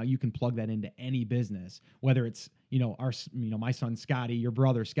 because now you can plug that into any business, whether it's, my son, Scotty, your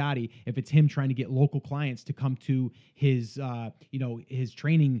brother, Scotty, if it's him trying to get local clients to come to his, his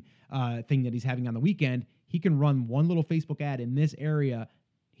training thing that he's having on the weekend, he can run one little Facebook ad in this area.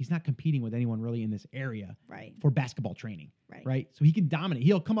 He's not competing with anyone really in this area for basketball training. Right. So he can dominate.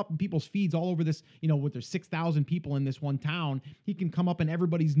 He'll come up in people's feeds all over this, with there's 6,000 people in this one town. He can come up in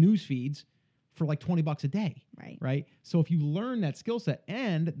everybody's news feeds for like $20 a day. Right. So if you learn that skill set,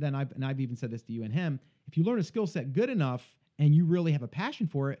 and then I've even said this to you and him, if you learn a skill set good enough and you really have a passion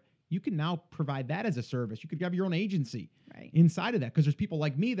for it, you can now provide that as a service. You could have your own agency inside of that, because there's people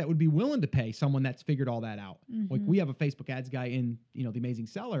like me that would be willing to pay someone that's figured all that out. Like we have a Facebook ads guy in, The Amazing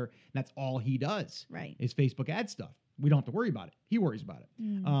Seller, and that's all he does is Facebook ad stuff. We don't have to worry about it. He worries about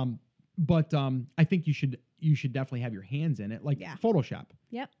it. But I think you should definitely have your hands in it, like Photoshop.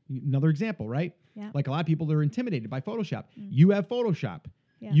 Another example, right? Like a lot of people are intimidated by Photoshop. You have Photoshop.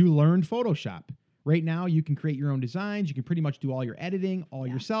 You learned Photoshop. Right now, you can create your own designs. You can pretty much do all your editing all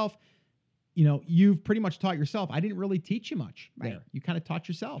yourself. You've pretty much taught yourself. I didn't really teach you much there. You kind of taught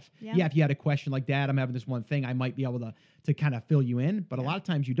yourself. If you had a question like, Dad, I'm having this one thing, I might be able to kind of fill you in. But a lot of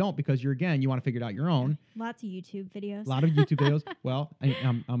times you don't, because you want to figure it out your own. Lots of YouTube videos. A lot of YouTube videos. Well,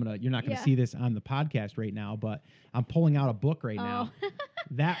 you're not going to see this on the podcast right now, but I'm pulling out a book right now.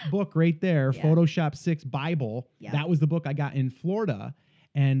 That book right there, Photoshop 6 Bible, that was the book I got in Florida.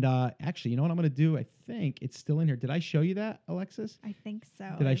 And actually, you know what I'm going to do? I think it's still in here. Did I show you that, Alexis? I think so.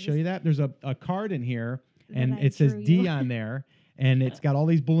 Did I show you that? There's a card in here, and it says D on there, and it's got all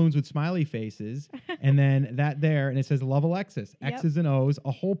these balloons with smiley faces, and then that there, and it says Love Alexis, X's and O's,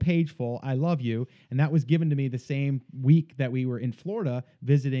 a whole page full, I love you. And that was given to me the same week that we were in Florida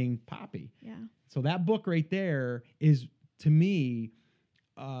visiting Poppy. So that book right there is, to me,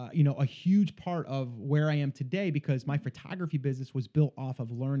 a huge part of where I am today, because my photography business was built off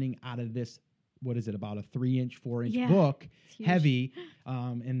of learning out of this. What is it? About a 3-inch, 4-inch book, heavy.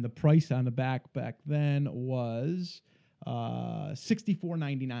 And the price on the back then was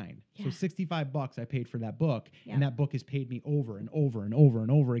 $64.99. So $65 I paid for that book, and that book has paid me over and over and over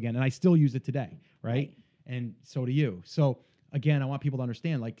and over again, and I still use it today, right? And so do you. So again, I want people to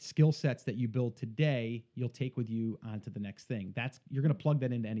understand, like, skill sets that you build today, you'll take with you onto the next thing. You're going to plug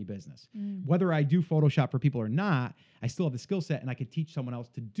that into any business. Whether I do Photoshop for people or not, I still have the skill set, and I could teach someone else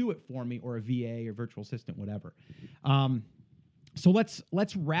to do it for me, or a VA or virtual assistant, whatever. So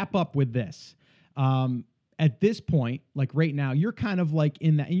let's wrap up with this. At this point, like right now, you're kind of like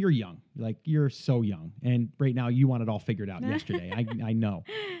in that, and you're young, like you're so young, and right now you want it all figured out yesterday. I know.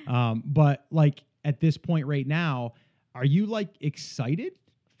 But like at this point right now, are you like excited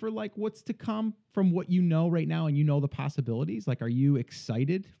for like what's to come from what you know right now and you know the possibilities? Like, are you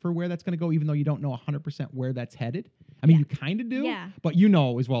excited for where that's going to go, even though you don't know 100% where that's headed? I mean, you kind of do, but you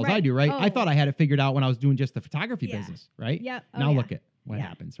know as well as I do, right? I thought I had it figured out when I was doing just the photography business, right? Yep. Now look at what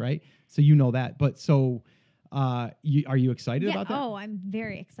happens, right? So you know that. But so are you excited about that? Oh, I'm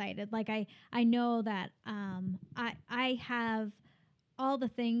very excited. Like I know that I have all the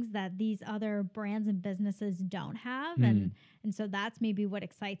things that these other brands and businesses don't have. And so that's maybe what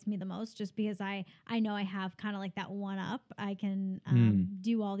excites me the most, just because I know I have kind of like that one up. I can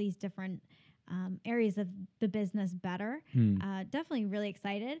do all these different areas of the business better. Definitely really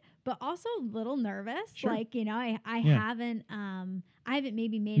excited, but also a little nervous. Sure. Like, you know, I haven't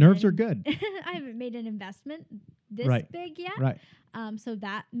maybe made nerves are good. I haven't made an investment this big yet. Right. So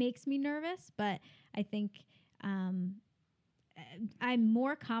that makes me nervous, but I think I'm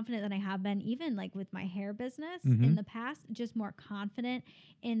more confident than I have been, even like with my hair business in the past, just more confident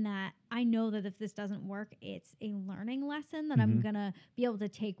in that I know that if this doesn't work, it's a learning lesson that I'm going to be able to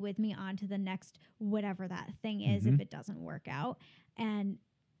take with me onto the next, whatever that thing is, if it doesn't work out. And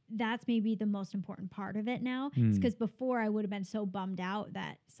that's maybe the most important part of it now. It's because before I would have been so bummed out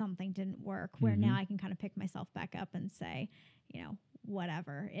that something didn't work, where now I can kind of pick myself back up and say, you know,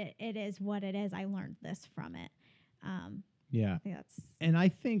 whatever, it is what it is. I learned this from it. Yeah. I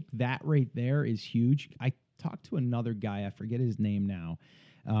think that right there is huge. I talked to another guy, I forget his name now.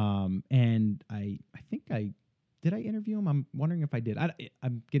 And I think did I interview him? I'm wondering if I did.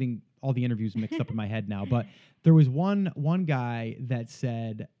 I'm getting all the interviews mixed up in my head now, but there was one guy that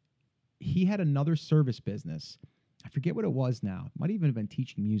said he had another service business. I forget what it was now. It might even have been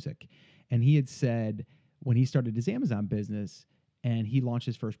teaching music. And he had said when he started his Amazon business and he launched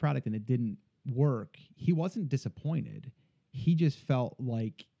his first product and it didn't work, he wasn't disappointed. He just felt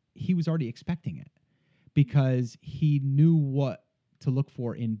like he was already expecting it because he knew what to look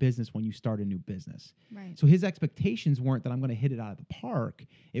for in business when you start a new business. Right. So his expectations weren't that I'm going to hit it out of the park.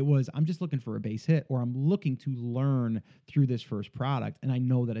 It was, I'm just looking for a base hit, or I'm looking to learn through this first product. And I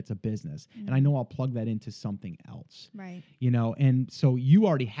know that it's a business and I know I'll plug that into something else. Right. You know, and so you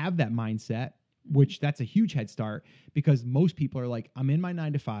already have that mindset, which that's a huge head start, because most people are like, I'm in my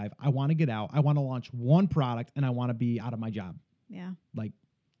 9 to 5. I want to get out. I want to launch one product and I want to be out of my job. Yeah. Like,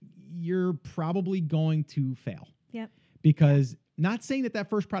 you're probably going to fail. Yep. Because not saying that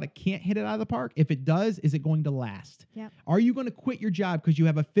first product can't hit it out of the park. If it does, is it going to last? Yep. Are you going to quit your job because you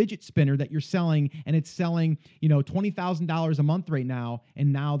have a fidget spinner that you're selling and it's selling, you know, $20,000 a month right now,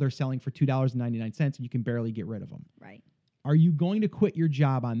 and now they're selling for $2.99 and you can barely get rid of them? Right. Are you going to quit your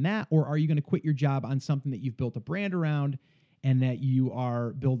job on that, or are you going to quit your job on something that you've built a brand around and that you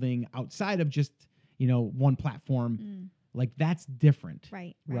are building outside of just, you know, one platform? Like, that's different.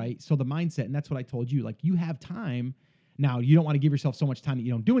 Right. So the mindset, and that's what I told you, like, you have time. Now, you don't want to give yourself so much time that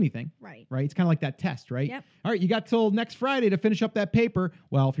you don't do anything. Right. It's kind of like that test, right? Yep. All right, you got till next Friday to finish up that paper.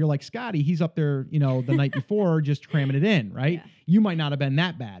 Well, if you're like Scotty, he's up there, you know, the night before just cramming it in, right? Yeah. You might not have been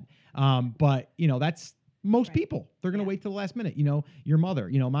that bad. But, you know, that's most people. They're going to wait till the last minute. You know, your mother,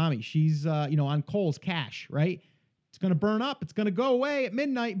 you know, mommy, she's, you know, on Kohl's cash, right? It's going to burn up. It's going to go away at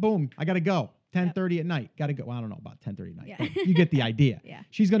midnight. Boom. I got to go. 10:30 at night. Got to go. Well, I don't know about 10:30 at night. Yeah. But you get the idea. Yeah.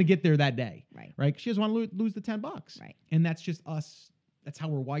 She's going to get there that day. Right. She doesn't want to lose the $10. Right. And that's just us. That's how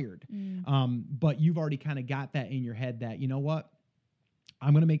we're wired. But you've already kind of got that in your head that, you know what?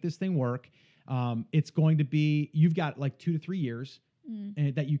 I'm going to make this thing work. It's going to be, you've got like 2 to 3 years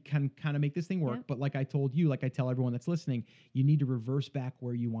and that you can kind of make this thing work. Yep. But like I told you, like I tell everyone that's listening, you need to reverse back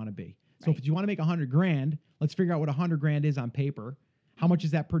where you want to be. So if you want to make $100,000, let's figure out what $100,000 is on paper. How much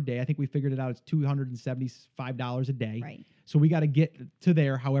is that per day? I think we figured it out. It's $275 a day. Right. So we got to get to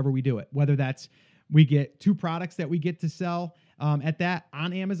there however we do it, whether that's we get 2 products that we get to sell at that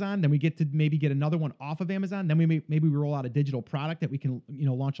on Amazon, then we get to maybe get another one off of Amazon. Then maybe we roll out a digital product that we can, you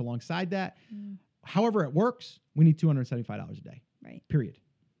know, launch alongside that. However it works, we need $275 a day. Right. Period.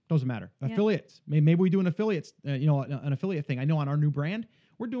 Doesn't matter. Yep. Affiliates. Maybe we do an affiliates, you know, an affiliate thing. I know on our new brand,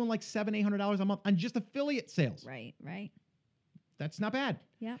 we're doing like $700-800 a month on just affiliate sales. Right. That's not bad.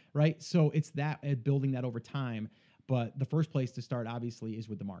 Yeah. Right. So it's that building that over time. But the first place to start, obviously, is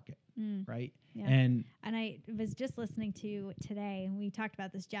with the market. Right. Yeah. And I was just listening to today, and we talked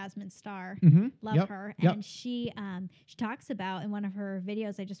about this Jasmine Star. Love her. And she talks about in one of her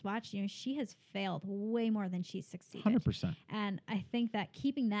videos I just watched, you know, she has failed way more than she's succeeded. 100%. And I think that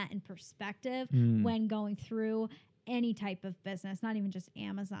keeping that in perspective when going through any type of business, not even just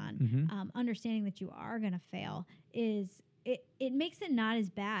Amazon, understanding that you are going to fail is it makes it not as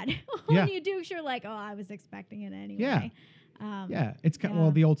bad when you do. You're like, oh, I was expecting it anyway. It's kind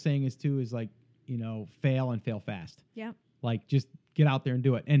well, the old saying is like, you know, fail and fail fast. Yeah. Like, just get out there and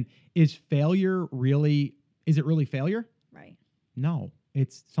do it. And is it really failure? Right. No,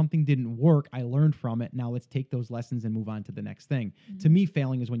 it's something didn't work. I learned from it. Now let's take those lessons and move on to the next thing. To me,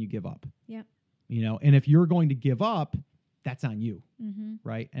 failing is when you give up. Yep. And if you're going to give up, that's on you. Mm-hmm.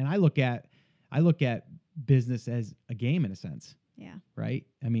 Right. And I look at business as a game in a sense. Yeah. Right.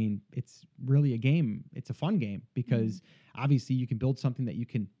 I mean, it's really a game. It's a fun game because obviously you can build something that you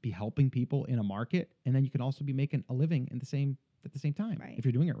can be helping people in a market, and then you can also be making a living at the same time, right, if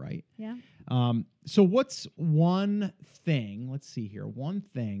you're doing it right. Yeah. So what's one thing, let's see here, one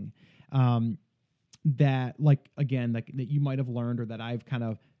thing that that you might have learned or that I've kind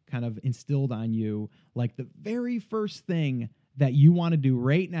of instilled on you, like the very first thing that you want to do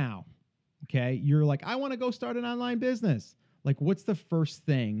right now, okay? You're like, I want to go start an online business. Like, what's the first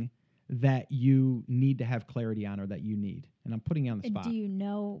thing that you need to have clarity on or that you need? And I'm putting you on the spot. Do you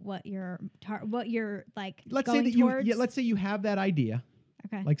know what you're like let's going say that towards? let's say you have that idea.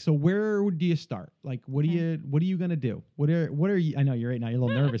 Okay. Like, so where do you start? Like, what are you going to do? What are you, I know you're right now, you're a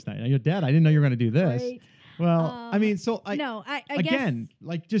little nervous now. You're Dad, I didn't know you were going to do this. Right. Well, I mean, so no, I again, guess,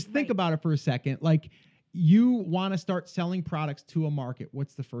 like, just think about it for a second. Like, you want to start selling products to a market.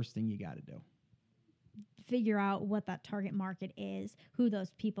 What's the first thing you got to do? Figure out what that target market is, who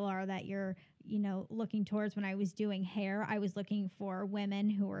those people are that you're, looking towards. When I was doing hair, I was looking for women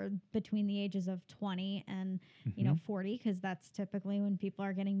who were between the ages of 20 and, 40, because that's typically when people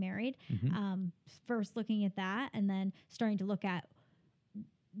are getting married. First looking at that, and then starting to look at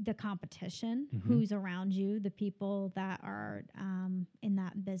the competition, who's around you, the people that are in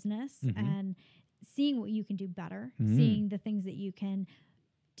that business, and seeing what you can do better, seeing the things that you can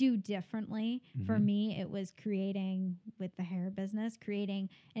do differently. For me, it was creating, with the hair business, creating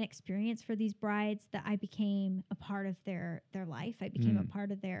an experience for these brides that I became a part of their life. I became a part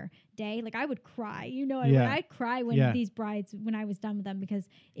of their day. Like, I would cry, I'd cry when these brides, when I was done with them, because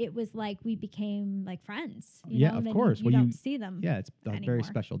it was like we became like friends. Of course. You don't see them. Yeah, it's a very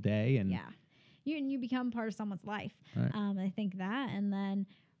special day, and you become part of someone's life. Right. I think that, and then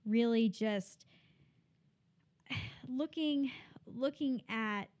really just looking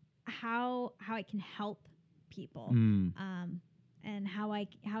at how I can help people, and how I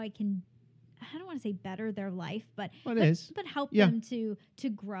can, I don't want to say better their life, but help them to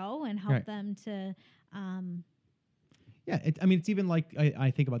grow and help them to. It's even like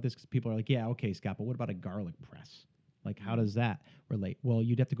I think about this because people are like, yeah, okay, Scott, but what about a garlic press? Like, how does that relate? Well,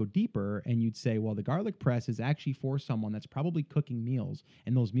 you'd have to go deeper, and you'd say, well, the garlic press is actually for someone that's probably cooking meals,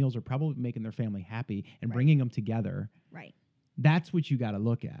 and those meals are probably making their family happy and bringing them together. Right. That's what you got to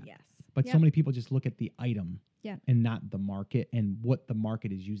look at. Yes. But so many people just look at the item and not the market, and what the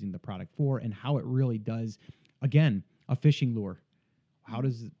market is using the product for, and how it really does. Again, a fishing lure.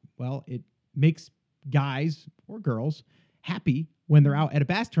 It makes guys or girls happy when they're out at a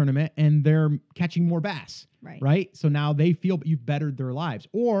bass tournament and they're catching more bass. Right. So now they feel you've bettered their lives.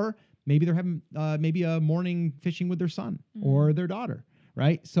 Or maybe they're having maybe a morning fishing with their son or their daughter.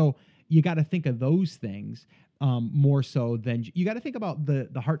 Right. So you got to think of those things more so than you got to think about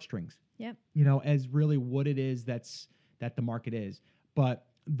the heartstrings. Yep. As really what it is that the market is. But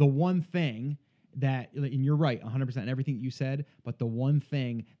the one thing that, and you're right, 100% in everything that you said, but the one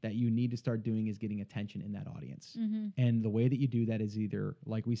thing that you need to start doing is getting attention in that audience. And the way that you do that is either,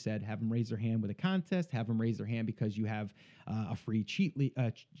 like we said, have them raise their hand with a contest, have them raise their hand because you have a free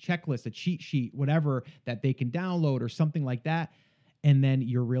checklist, a cheat sheet, whatever that they can download or something like that. And then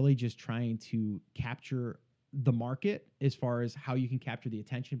you're really just trying to capture the market as far as how you can capture the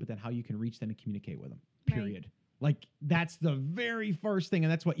attention, but then how you can reach them and communicate with them, period. Right. Like, that's the very first thing.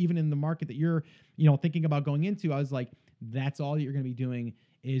 And that's what, even in the market that you're, thinking about going into, I was like, that's all that you're going to be doing,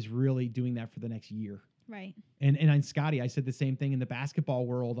 is really doing that for the next year. Right. And on Scotty, I said the same thing in the basketball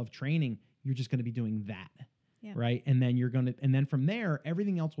world of training. You're just going to be doing that. Yeah. Right. And then from there,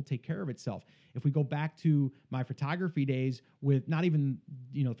 everything else will take care of itself. If we go back to my photography days with not even,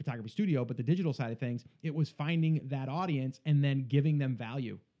 the photography studio, but the digital side of things, it was finding that audience and then giving them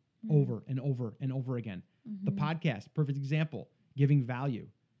value over and over and over again. The podcast, perfect example, giving value.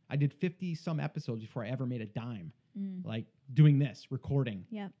 I did 50 some episodes before I ever made a dime. Like doing this, recording,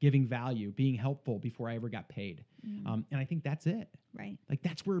 giving value, being helpful before I ever got paid. And I think that's it. Right. Like,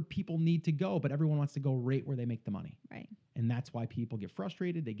 that's where people need to go, but everyone wants to go right where they make the money. Right. And that's why people get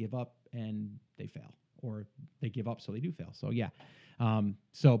frustrated, they give up, and they fail. Or they give up, so they do fail. So, yeah.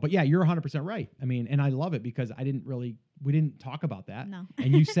 But yeah, you're 100% right. I mean, and I love it because we didn't talk about that. No.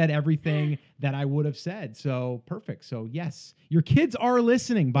 And you said everything that I would have said. So perfect. So yes, your kids are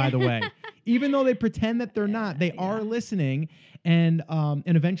listening, by the way. Even though they pretend that they're not, they are listening, and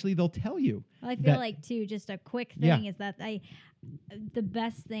eventually they'll tell you. Well, I feel like too, just a quick thing is that the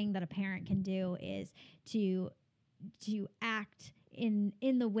best thing that a parent can do is to act in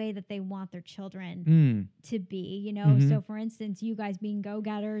the way that they want their children to be, you know. So for instance, you guys being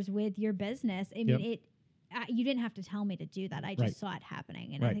go-getters with your business, I mean, you didn't have to tell me to do that. I just saw it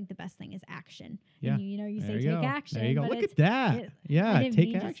happeing. And I think the best thing is action. Yeah. And you say take action. There you go. Look at that.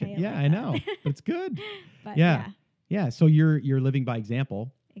 Take action. Yeah, I know. But it's good. But yeah. So you're living by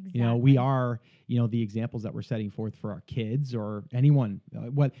example. Exactly. You know, we are, the examples that we're setting forth for our kids or anyone,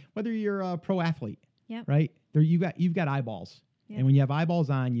 whether you're a pro athlete, right? You've got eyeballs. Yep. And when you have eyeballs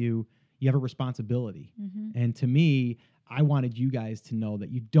on you, you have a responsibility. And to me, I wanted you guys to know that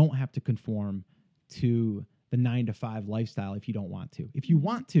you don't have to conform to the 9-to-5 lifestyle if you don't want to. If you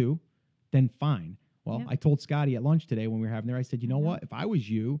want to, then fine. Well, I told Scotty at lunch today when we were having there, I said, you know what? If I was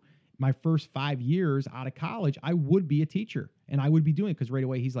you, my first 5 years out of college, I would be a teacher and I would be doing it, because right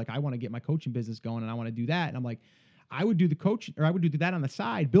away he's like, I want to get my coaching business going and I want to do that. And I'm like, I would do the coach, or I would do that on the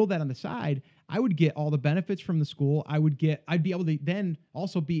side, build that on the side. I would get all the benefits from the school. I'd be able to then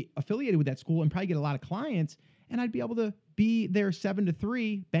also be affiliated with that school and probably get a lot of clients. And I'd be able to be there 7 to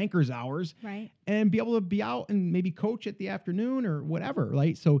 3 banker's hours, right? And be able to be out and maybe coach at the afternoon or whatever,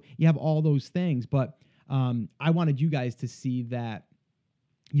 right? So you have all those things. But I wanted you guys to see that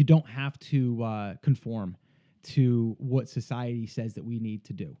you don't have to conform to what society says that we need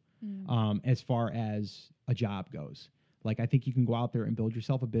to do as far as a job goes. Like, I think you can go out there and build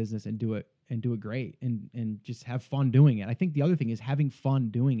yourself a business and do it great and just have fun doing it. I think the other thing is having fun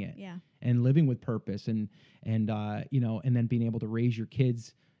doing it and living with purpose and then being able to raise your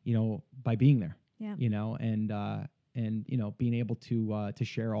kids, by being there, and being able to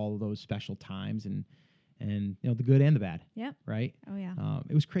share all of those special times and the good and the bad. Yeah. Right. Oh yeah.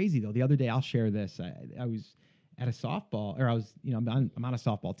 It was crazy though. The other day, I'll share this. I was at a softball, or I'm on a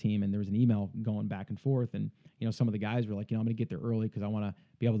softball team, and there was an email going back and forth, and some of the guys were like, I'm going to get there early because I want to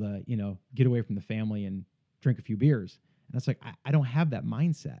be able to get away from the family and drink a few beers. And it's like I don't have that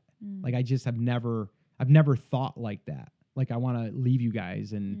mindset. Like I've never thought like that. Like I want to leave you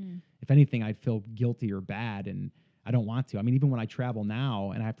guys, and if anything, I'd feel guilty or bad, and I don't want to. I mean, even when I travel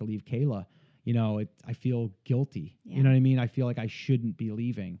now and I have to leave Kayla, I feel guilty. Yeah. You know what I mean? I feel like I shouldn't be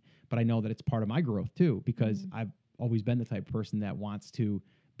leaving, but I know that it's part of my growth too, because I've always been the type of person that wants to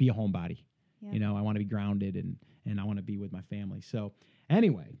be a homebody. Yeah. I want to be grounded and I want to be with my family. So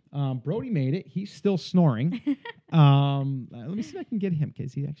anyway, Brody made it. He's still snoring. Let me see if I can get him.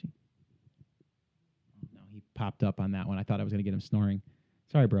 Is he actually? No, he popped up on that one. I thought I was going to get him snoring.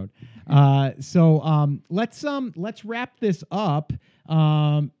 Sorry, Brody. Let's wrap this up.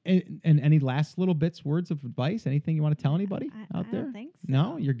 And any last little words of advice? Anything you want to tell anybody out there? I don't think so.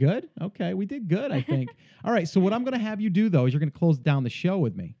 No, you're good? Okay, we did good, I think. All right, so what I'm going to have you do, though, is you're going to close down the show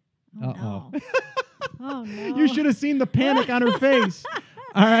with me. No. Oh, no. You should have seen the panic on her face.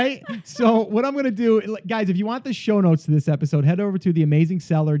 All right. So what I'm going to do, guys, if you want the show notes to this episode, head over to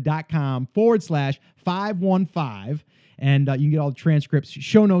theamazingseller.com/515. And you can get all the transcripts,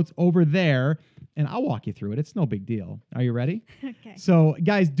 show notes over there, and I'll walk you through it. It's no big deal. Are you ready? Okay. So,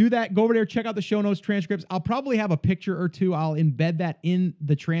 guys, do that. Go over there, check out the show notes, transcripts. I'll probably have a picture or two. I'll embed that in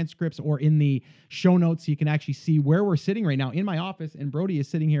the transcripts or in the show notes so you can actually see where we're sitting right now in my office, and Brody is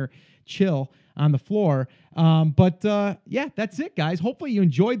sitting here chill on the floor. Yeah, that's it, guys. Hopefully you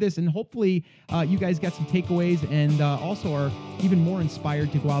enjoyed this, and hopefully you guys got some takeaways and also are even more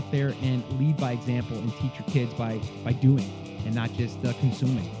inspired to go out there and lead by example and teach your kids by doing and not just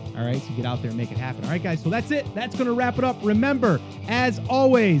consuming. All right, so get out there and make it happen. All right, guys, so that's it. That's going to wrap it up. Remember, as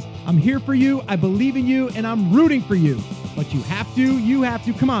always, I'm here for you, I believe in you, and I'm rooting for you. But you have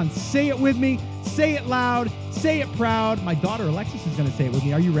to. Come on, say it with me. Say it loud. Say it proud. My daughter, Alexis, is going to say it with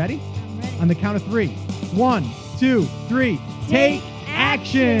me. Are you ready? I'm ready. On the count of 3. 1, 2, 3. Take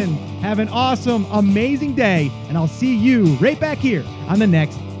action. Have an awesome, amazing day, and I'll see you right back here on the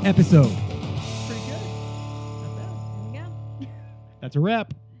next episode. Pretty good. Not bad. There we go. That's a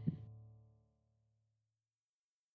wrap.